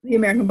the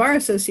American Bar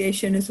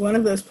Association is one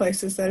of those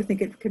places that I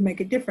think it could make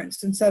a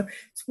difference. And so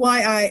it's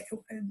why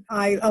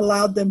I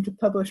allowed them to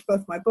publish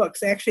both my books.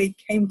 They actually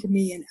came to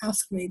me and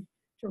asked me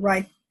to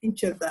write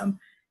each of them.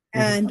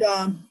 And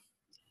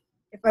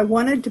if I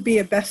wanted to be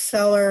a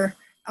bestseller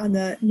on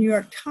the New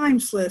York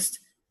Times list,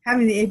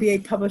 having the ABA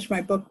publish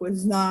my book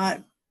was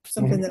not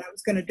something that I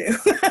was going to do,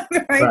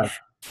 right?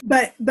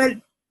 But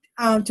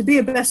to be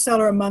a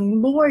bestseller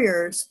among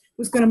lawyers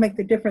was going to make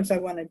the difference I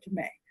wanted to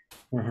make.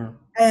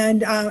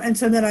 And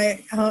so then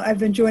I've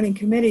been joining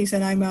committees,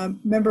 and I'm a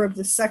member of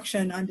the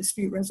section on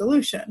dispute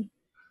resolution.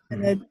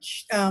 And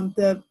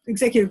the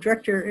executive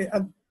director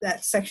of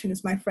that section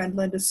is my friend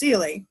Linda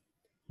Seeley.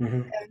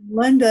 And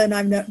Linda and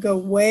I go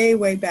way,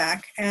 way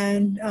back.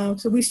 And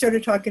so we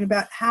started talking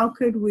about how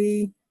could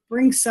we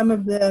bring some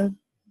of the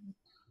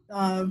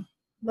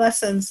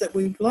lessons that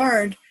we've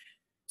learned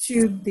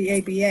to the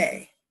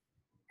ABA.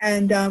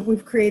 And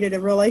we've created a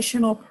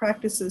relational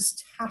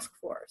practices task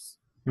force.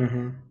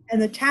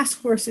 And the task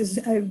force is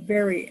a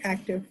very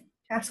active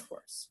task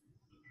force.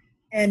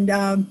 And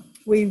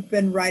we've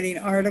been writing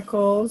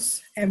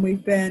articles, and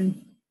we've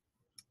been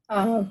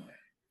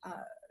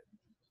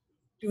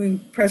doing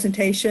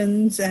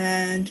presentations,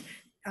 and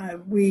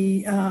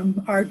we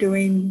are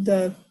doing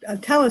the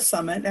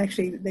telesummit.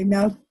 Actually, they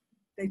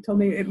told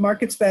me it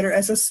markets better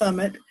as a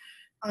summit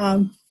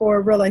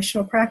for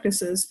relational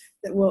practices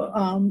that will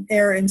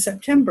air in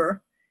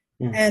September.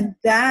 And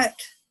that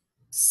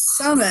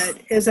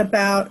summit is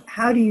about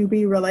how do you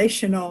be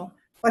relational,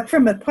 like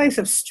from a place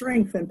of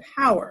strength and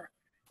power,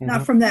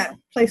 not from that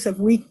place of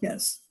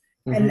weakness.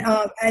 And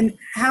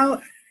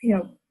how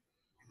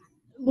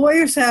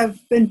lawyers have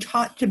been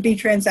taught to be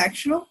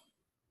transactional,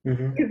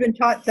 We've been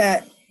taught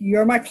that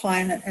you're my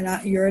client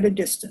and you're at a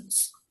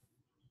distance.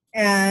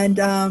 And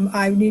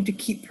I need to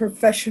keep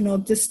professional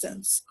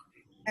distance.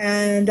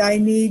 And I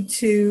need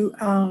to,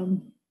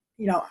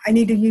 I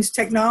need to use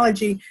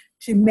technology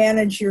to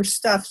manage your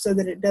stuff so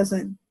that it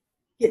doesn't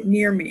get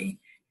near me.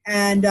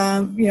 And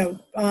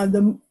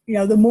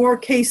the more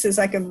cases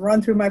I can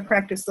run through my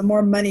practice, the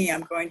more money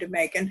I'm going to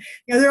make. And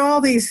there are all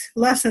these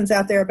lessons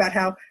out there about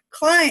how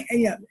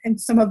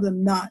and some of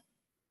them not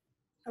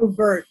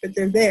overt, but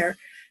they're there.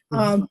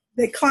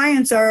 That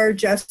clients are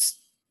just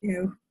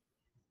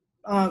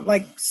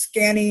like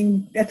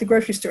scanning at the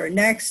grocery store,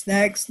 next,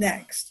 but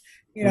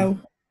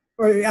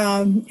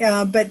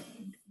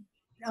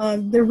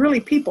they're really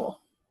people.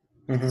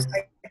 As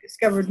I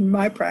discovered in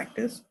my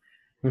practice.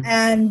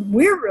 And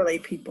we're really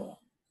people.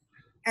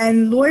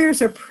 And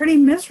lawyers are pretty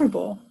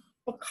miserable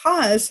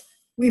because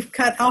we've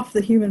cut off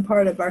the human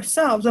part of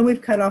ourselves and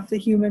we've cut off the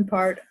human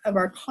part of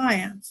our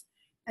clients.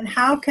 And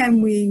how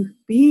can we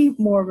be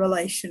more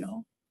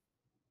relational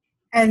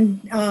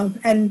and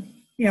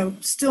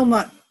still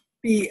not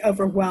be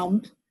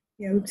overwhelmed,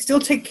 still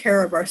take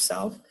care of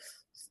ourselves,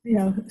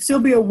 still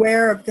be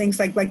aware of things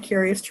like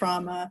vicarious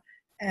trauma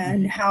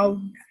and how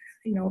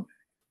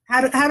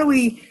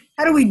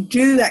do we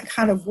do that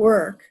kind of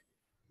work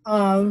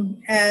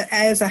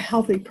as a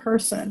healthy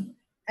person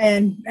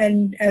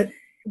and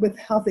with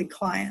healthy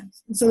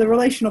clients. And so the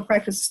Relational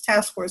Practices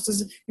Task Force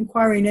is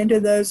inquiring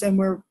into those, and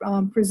we're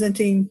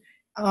presenting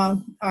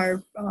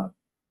our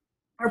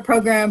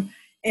program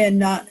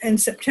in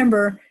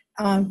September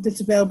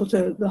that's available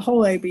to the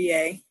whole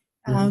ABA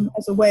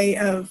as a way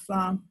of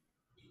kind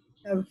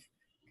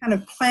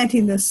of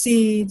planting the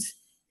seeds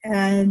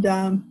and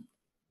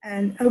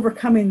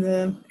overcoming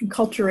the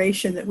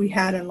enculturation that we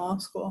had in law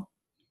school.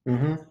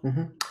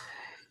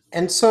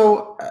 And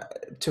so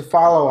to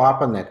follow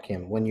up on that,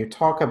 Kim, when you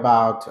talk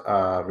about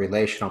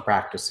Relational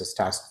Practices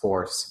Task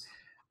Force,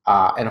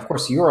 and of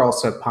course you're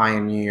also a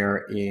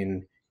pioneer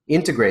in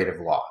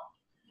integrative law.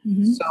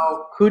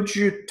 So could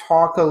you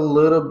talk a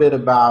little bit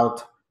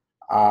about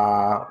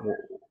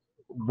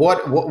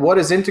what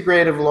is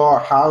integrative law?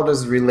 How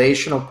does is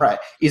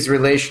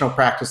relational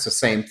practice the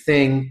same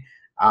thing?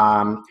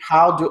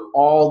 How do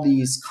all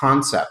these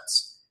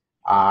concepts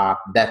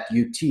that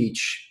you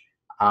teach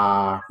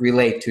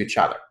relate to each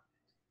other?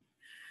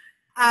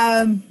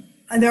 And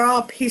they're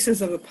all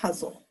pieces of a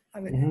puzzle.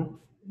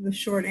 The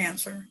short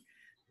answer.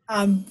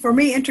 For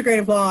me,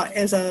 integrative law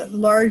is a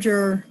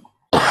larger.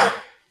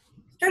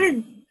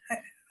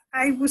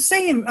 I was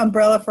saying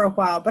umbrella for a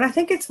while, but I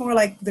think it's more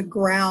like the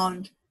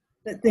ground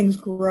that things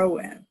grow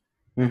in,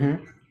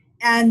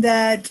 and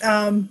that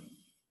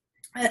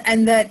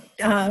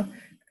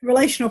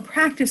relational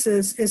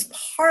practices is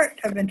part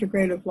of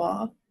integrative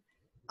law,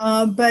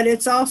 but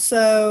it's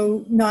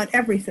also not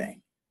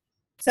everything.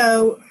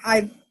 So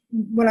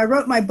when I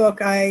wrote my book,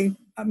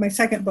 my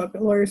second book,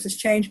 Lawyers as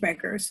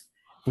Changemakers,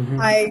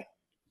 I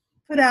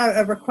put out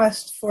a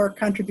request for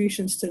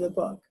contributions to the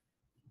book.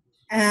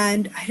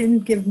 And I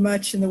didn't give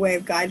much in the way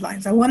of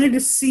guidelines. I wanted to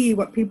see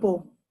what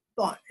people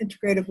thought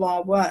integrative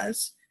law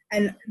was.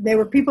 And they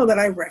were people that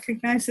I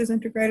recognized as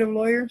integrative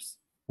lawyers.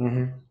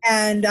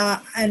 And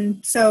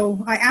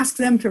so I asked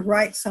them to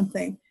write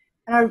something.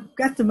 And I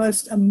got the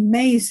most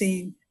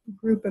amazing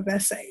group of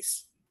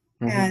essays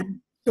and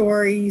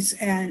stories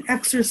and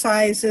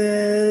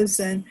exercises.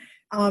 And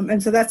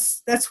so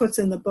that's what's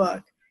in the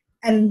book.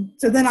 And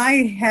so then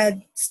I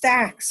had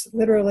stacks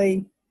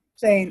literally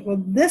saying,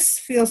 well, this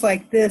feels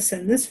like this,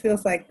 and this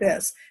feels like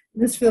this,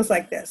 and this feels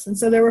like this. And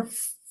so there were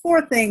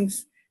 4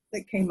 things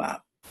that came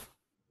up.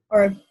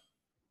 Or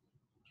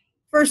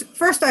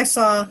first I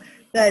saw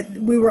that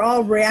we were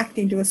all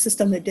reacting to a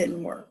system that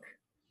didn't work.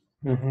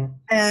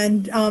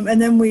 And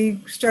then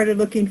we started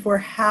looking for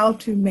how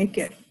to make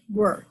it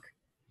work.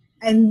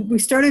 And we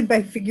started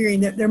by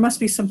figuring that there must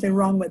be something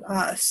wrong with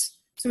us.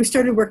 So we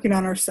started working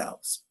on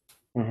ourselves.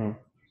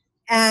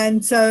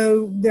 And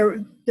so there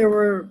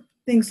were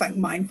things like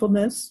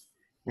mindfulness,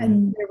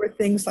 and there were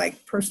things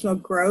like personal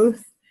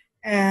growth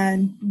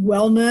and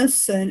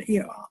wellness, and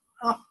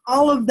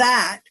all of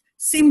that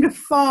seemed to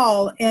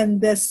fall in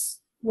this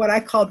what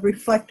I called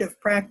reflective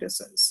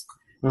practices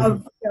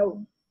of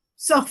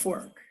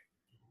self-work.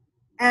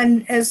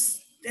 And as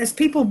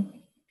people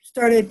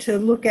started to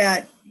look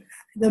at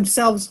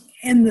themselves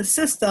in the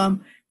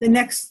system, the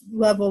next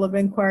level of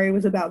inquiry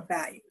was about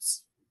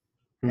values.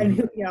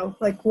 And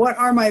like, what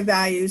are my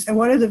values, and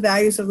what are the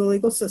values of the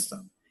legal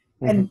system?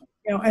 And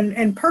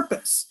and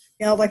purpose,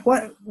 like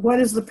what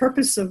is the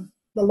purpose of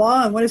the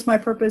law, and what is my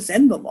purpose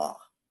in the law?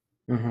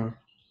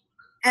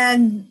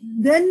 And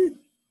then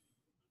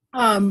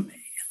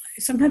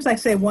sometimes I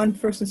say one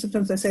first, and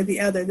sometimes I say the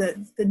other.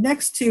 The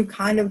next two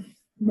kind of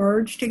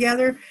merge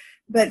together,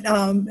 but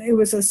it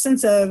was a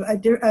sense of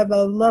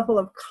a level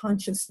of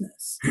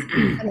consciousness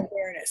and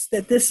awareness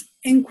that this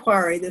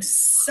inquiry, this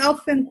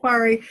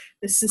self-inquiry,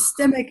 the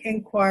systemic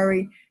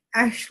inquiry,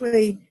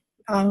 actually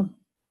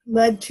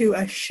led to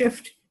a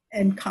shift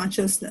in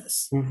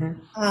consciousness.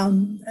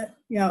 Again,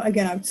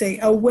 I would say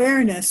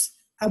awareness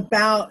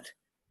about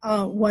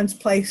one's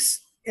place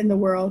in the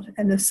world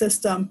and the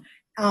system,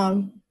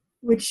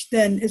 which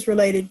then is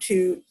related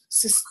to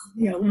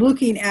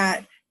looking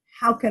at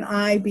how can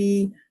I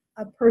be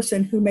a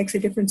person who makes a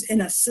difference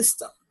in a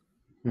system.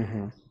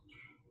 Mm-hmm.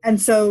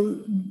 And so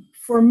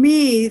for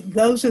me,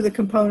 those are the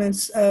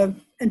components of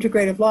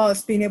integrative law,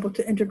 is being able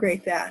to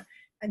integrate that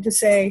and to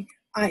say,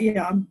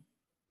 I'm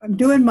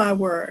doing my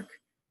work.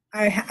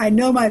 I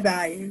know my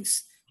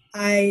values.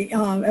 I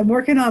am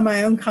working on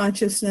my own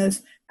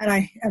consciousness, and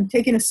I am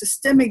taking a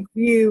systemic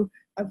view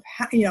of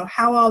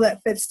how all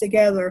that fits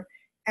together,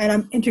 and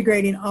I'm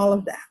integrating all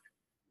of that.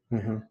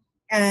 Mm-hmm.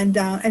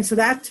 And so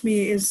that to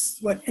me is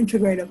what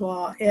integrative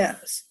law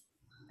is.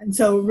 And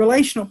so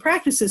relational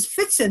practices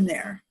fits in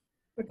there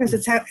because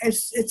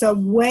it's a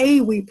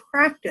way we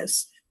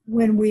practice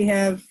when we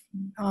have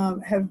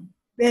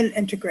been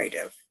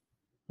integrative.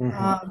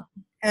 Mm-hmm.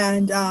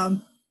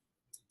 And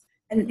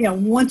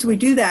once we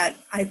do that,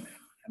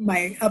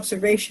 my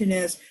observation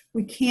is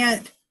we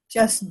can't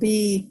just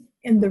be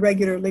in the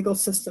regular legal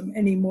system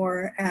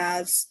anymore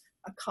as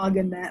a cog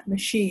in that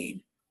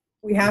machine.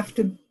 We have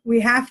to,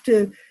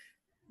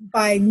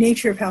 by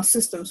nature of how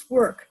systems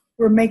work,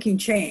 we're making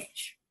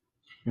change.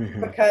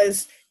 Mm-hmm.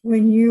 Because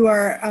when you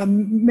are a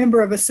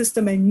member of a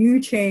system and you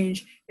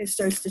change, it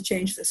starts to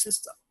change the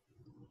system.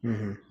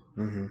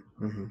 Mm-hmm.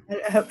 Mm-hmm. Mm-hmm.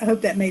 I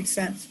hope that made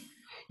sense.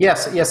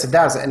 Yes, it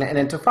does.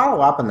 And to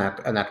follow up on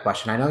that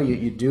question, I know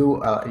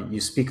you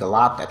speak a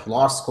lot at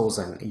law schools,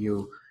 and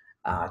you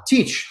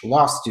teach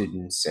law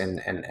students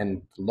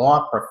and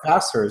law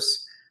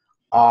professors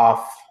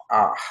of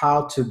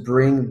how to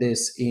bring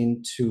this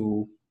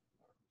into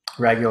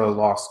regular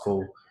law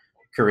school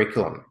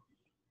curriculum.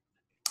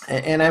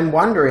 And I'm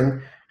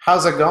wondering,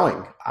 how's it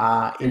going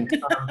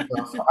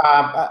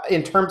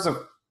in terms of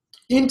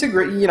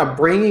integrate,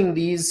 bringing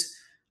these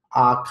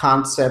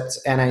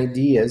concepts and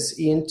ideas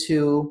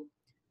into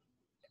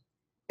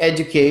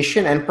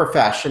education and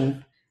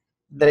profession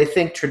that I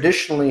think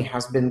traditionally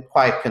has been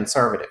quite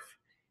conservative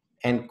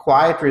and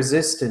quite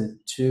resistant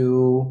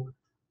to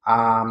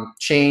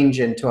change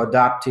and to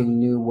adopting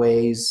new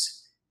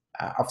ways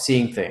of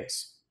seeing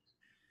things.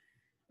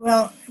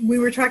 Well, we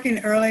were talking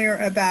earlier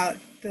about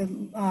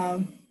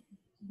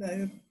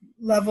the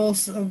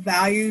levels of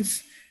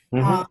values.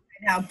 Mm-hmm.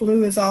 Now,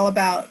 blue is all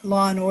about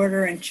law and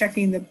order and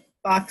checking the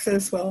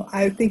boxes. Well,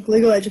 I think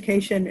legal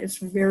education is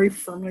very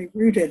firmly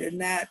rooted in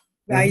that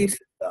value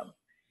system.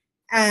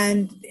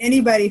 And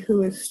anybody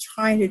who is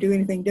trying to do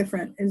anything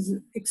different is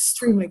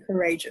extremely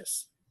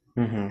courageous.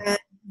 Mm-hmm.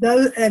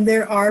 And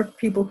there are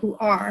people who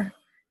are.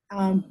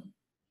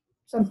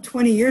 Some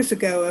 20 years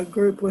ago, a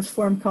group was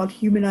formed called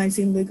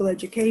Humanizing Legal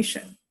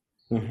Education.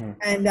 Mm-hmm.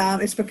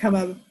 And it's become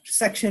a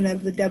section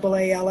of the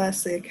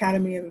AALS, the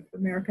Academy of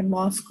American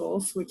Law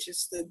Schools, which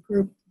is the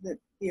group that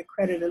the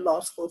accredited law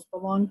schools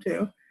belong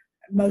to.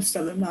 Most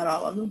of them, not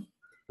all of them.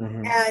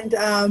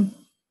 Mm-hmm.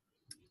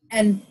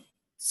 And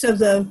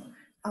so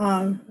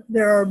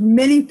there are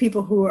many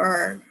people who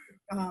are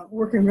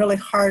working really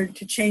hard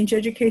to change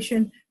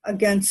education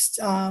against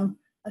a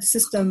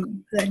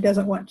system that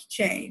doesn't want to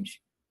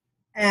change.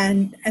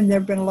 And there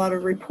have been a lot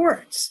of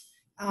reports.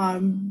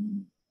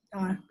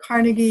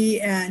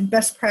 Carnegie and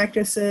best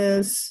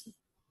practices,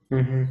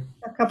 Mm-hmm.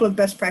 a couple of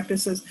best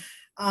practices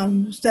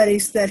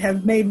studies that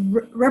have made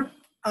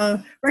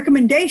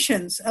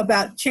recommendations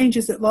about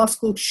changes that law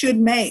schools should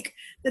make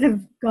that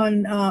have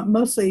gone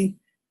mostly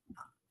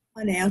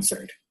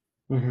unanswered.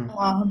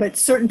 Mm-hmm. But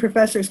certain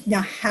professors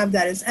now have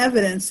that as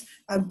evidence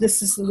of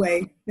this is the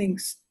way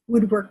things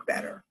would work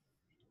better.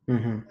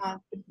 Mm-hmm.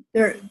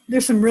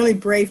 There's some really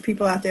brave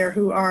people out there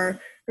who are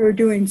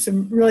doing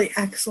some really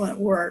excellent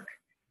work,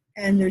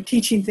 and they're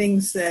teaching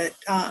things that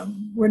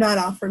were not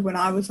offered when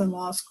I was in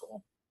law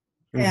school.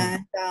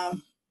 Mm-hmm.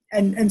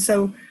 And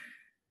so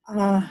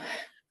I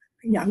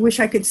wish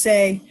I could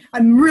say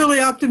I'm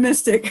really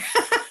optimistic.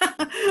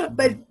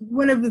 But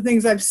one of the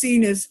things I've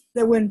seen is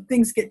that when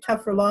things get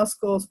tough for law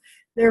schools,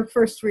 their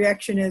first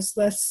reaction is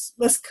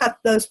let's cut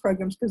those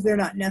programs because they're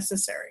not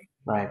necessary.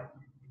 Right.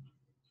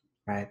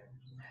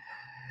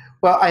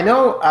 Well, I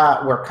know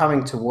we're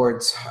coming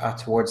towards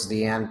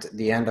the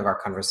end of our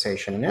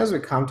conversation, and as we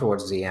come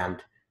towards the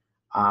end,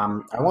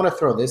 I want to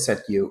throw this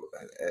at you.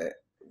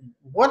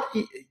 What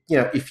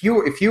if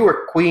you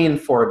were queen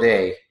for a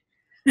day,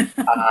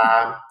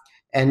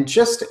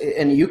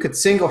 and you could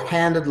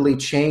single-handedly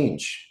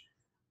change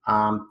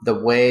the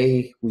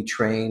way we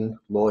train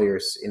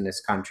lawyers in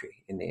this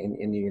country, in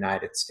the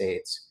United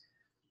States,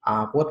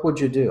 what would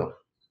you do?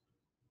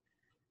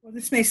 Well,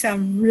 this may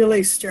sound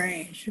really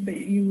strange, but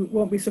you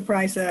won't be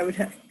surprised that I would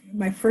have,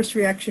 my first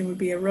reaction would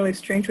be a really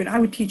strange one. I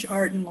would teach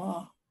art and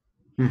law.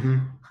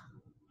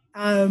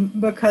 Mm-hmm.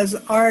 Because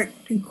art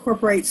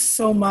incorporates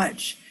so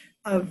much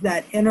of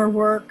that inner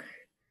work,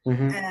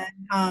 mm-hmm.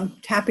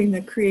 and tapping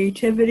the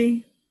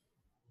creativity.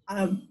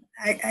 And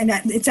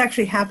it's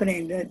actually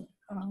happening that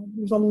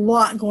there's a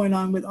lot going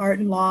on with art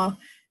and law,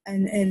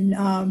 and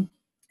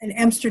in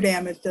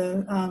Amsterdam at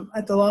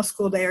the law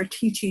school, they are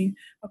teaching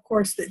a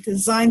course that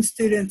design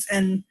students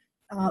and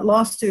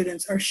law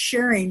students are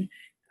sharing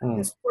Mm.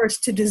 is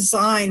forced to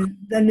design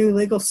the new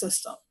legal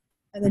system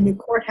and the new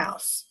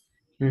courthouse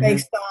Mm-hmm.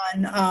 based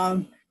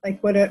on like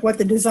what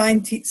the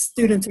design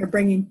students are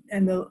bringing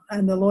and the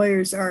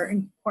lawyers are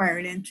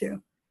inquiring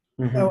into.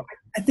 Mm-hmm. So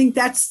I think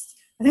that's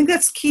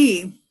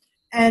key.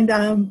 And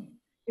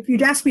if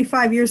you'd asked me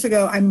 5 years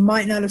ago, I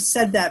might not have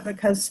said that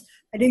because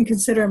I didn't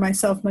consider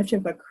myself much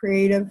of a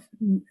creative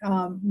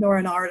nor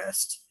an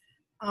artist.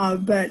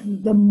 But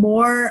the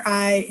more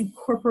I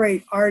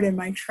incorporate art in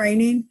my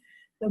training,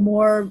 the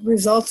more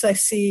results I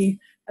see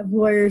of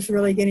lawyers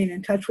really getting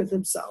in touch with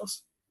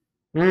themselves.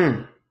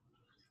 Mm.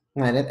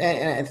 And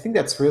I think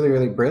that's really,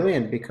 really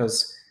brilliant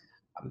because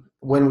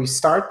when we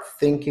start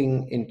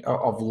thinking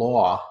of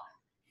law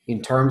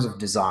in terms of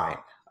design,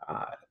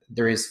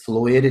 there is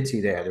fluidity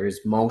there, there is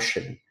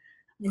motion,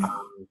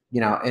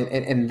 Yeah.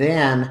 And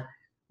then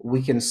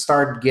we can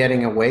start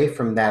getting away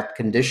from that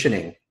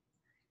conditioning,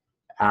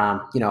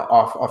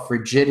 of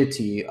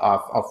rigidity,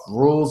 of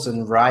rules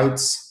and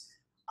rights,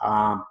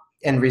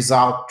 and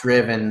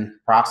result-driven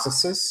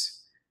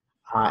processes,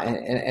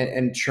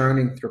 and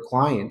churning through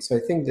clients. So I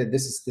think that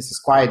this is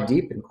quite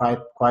deep and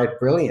quite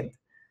brilliant.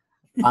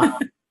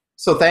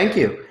 So thank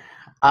you.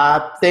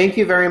 Thank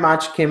you very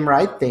much, Kim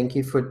Wright. Thank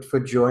you for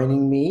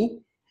joining me.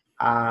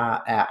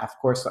 Of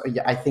course,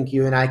 I think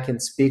you and I can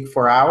speak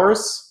for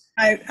hours.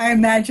 I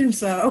imagine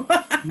so.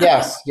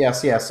 Yes.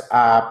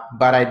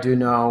 But I do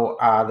know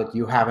that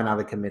you have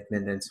another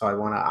commitment, and so I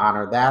want to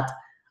honor that.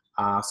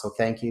 So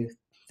thank you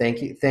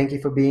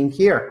for being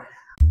here.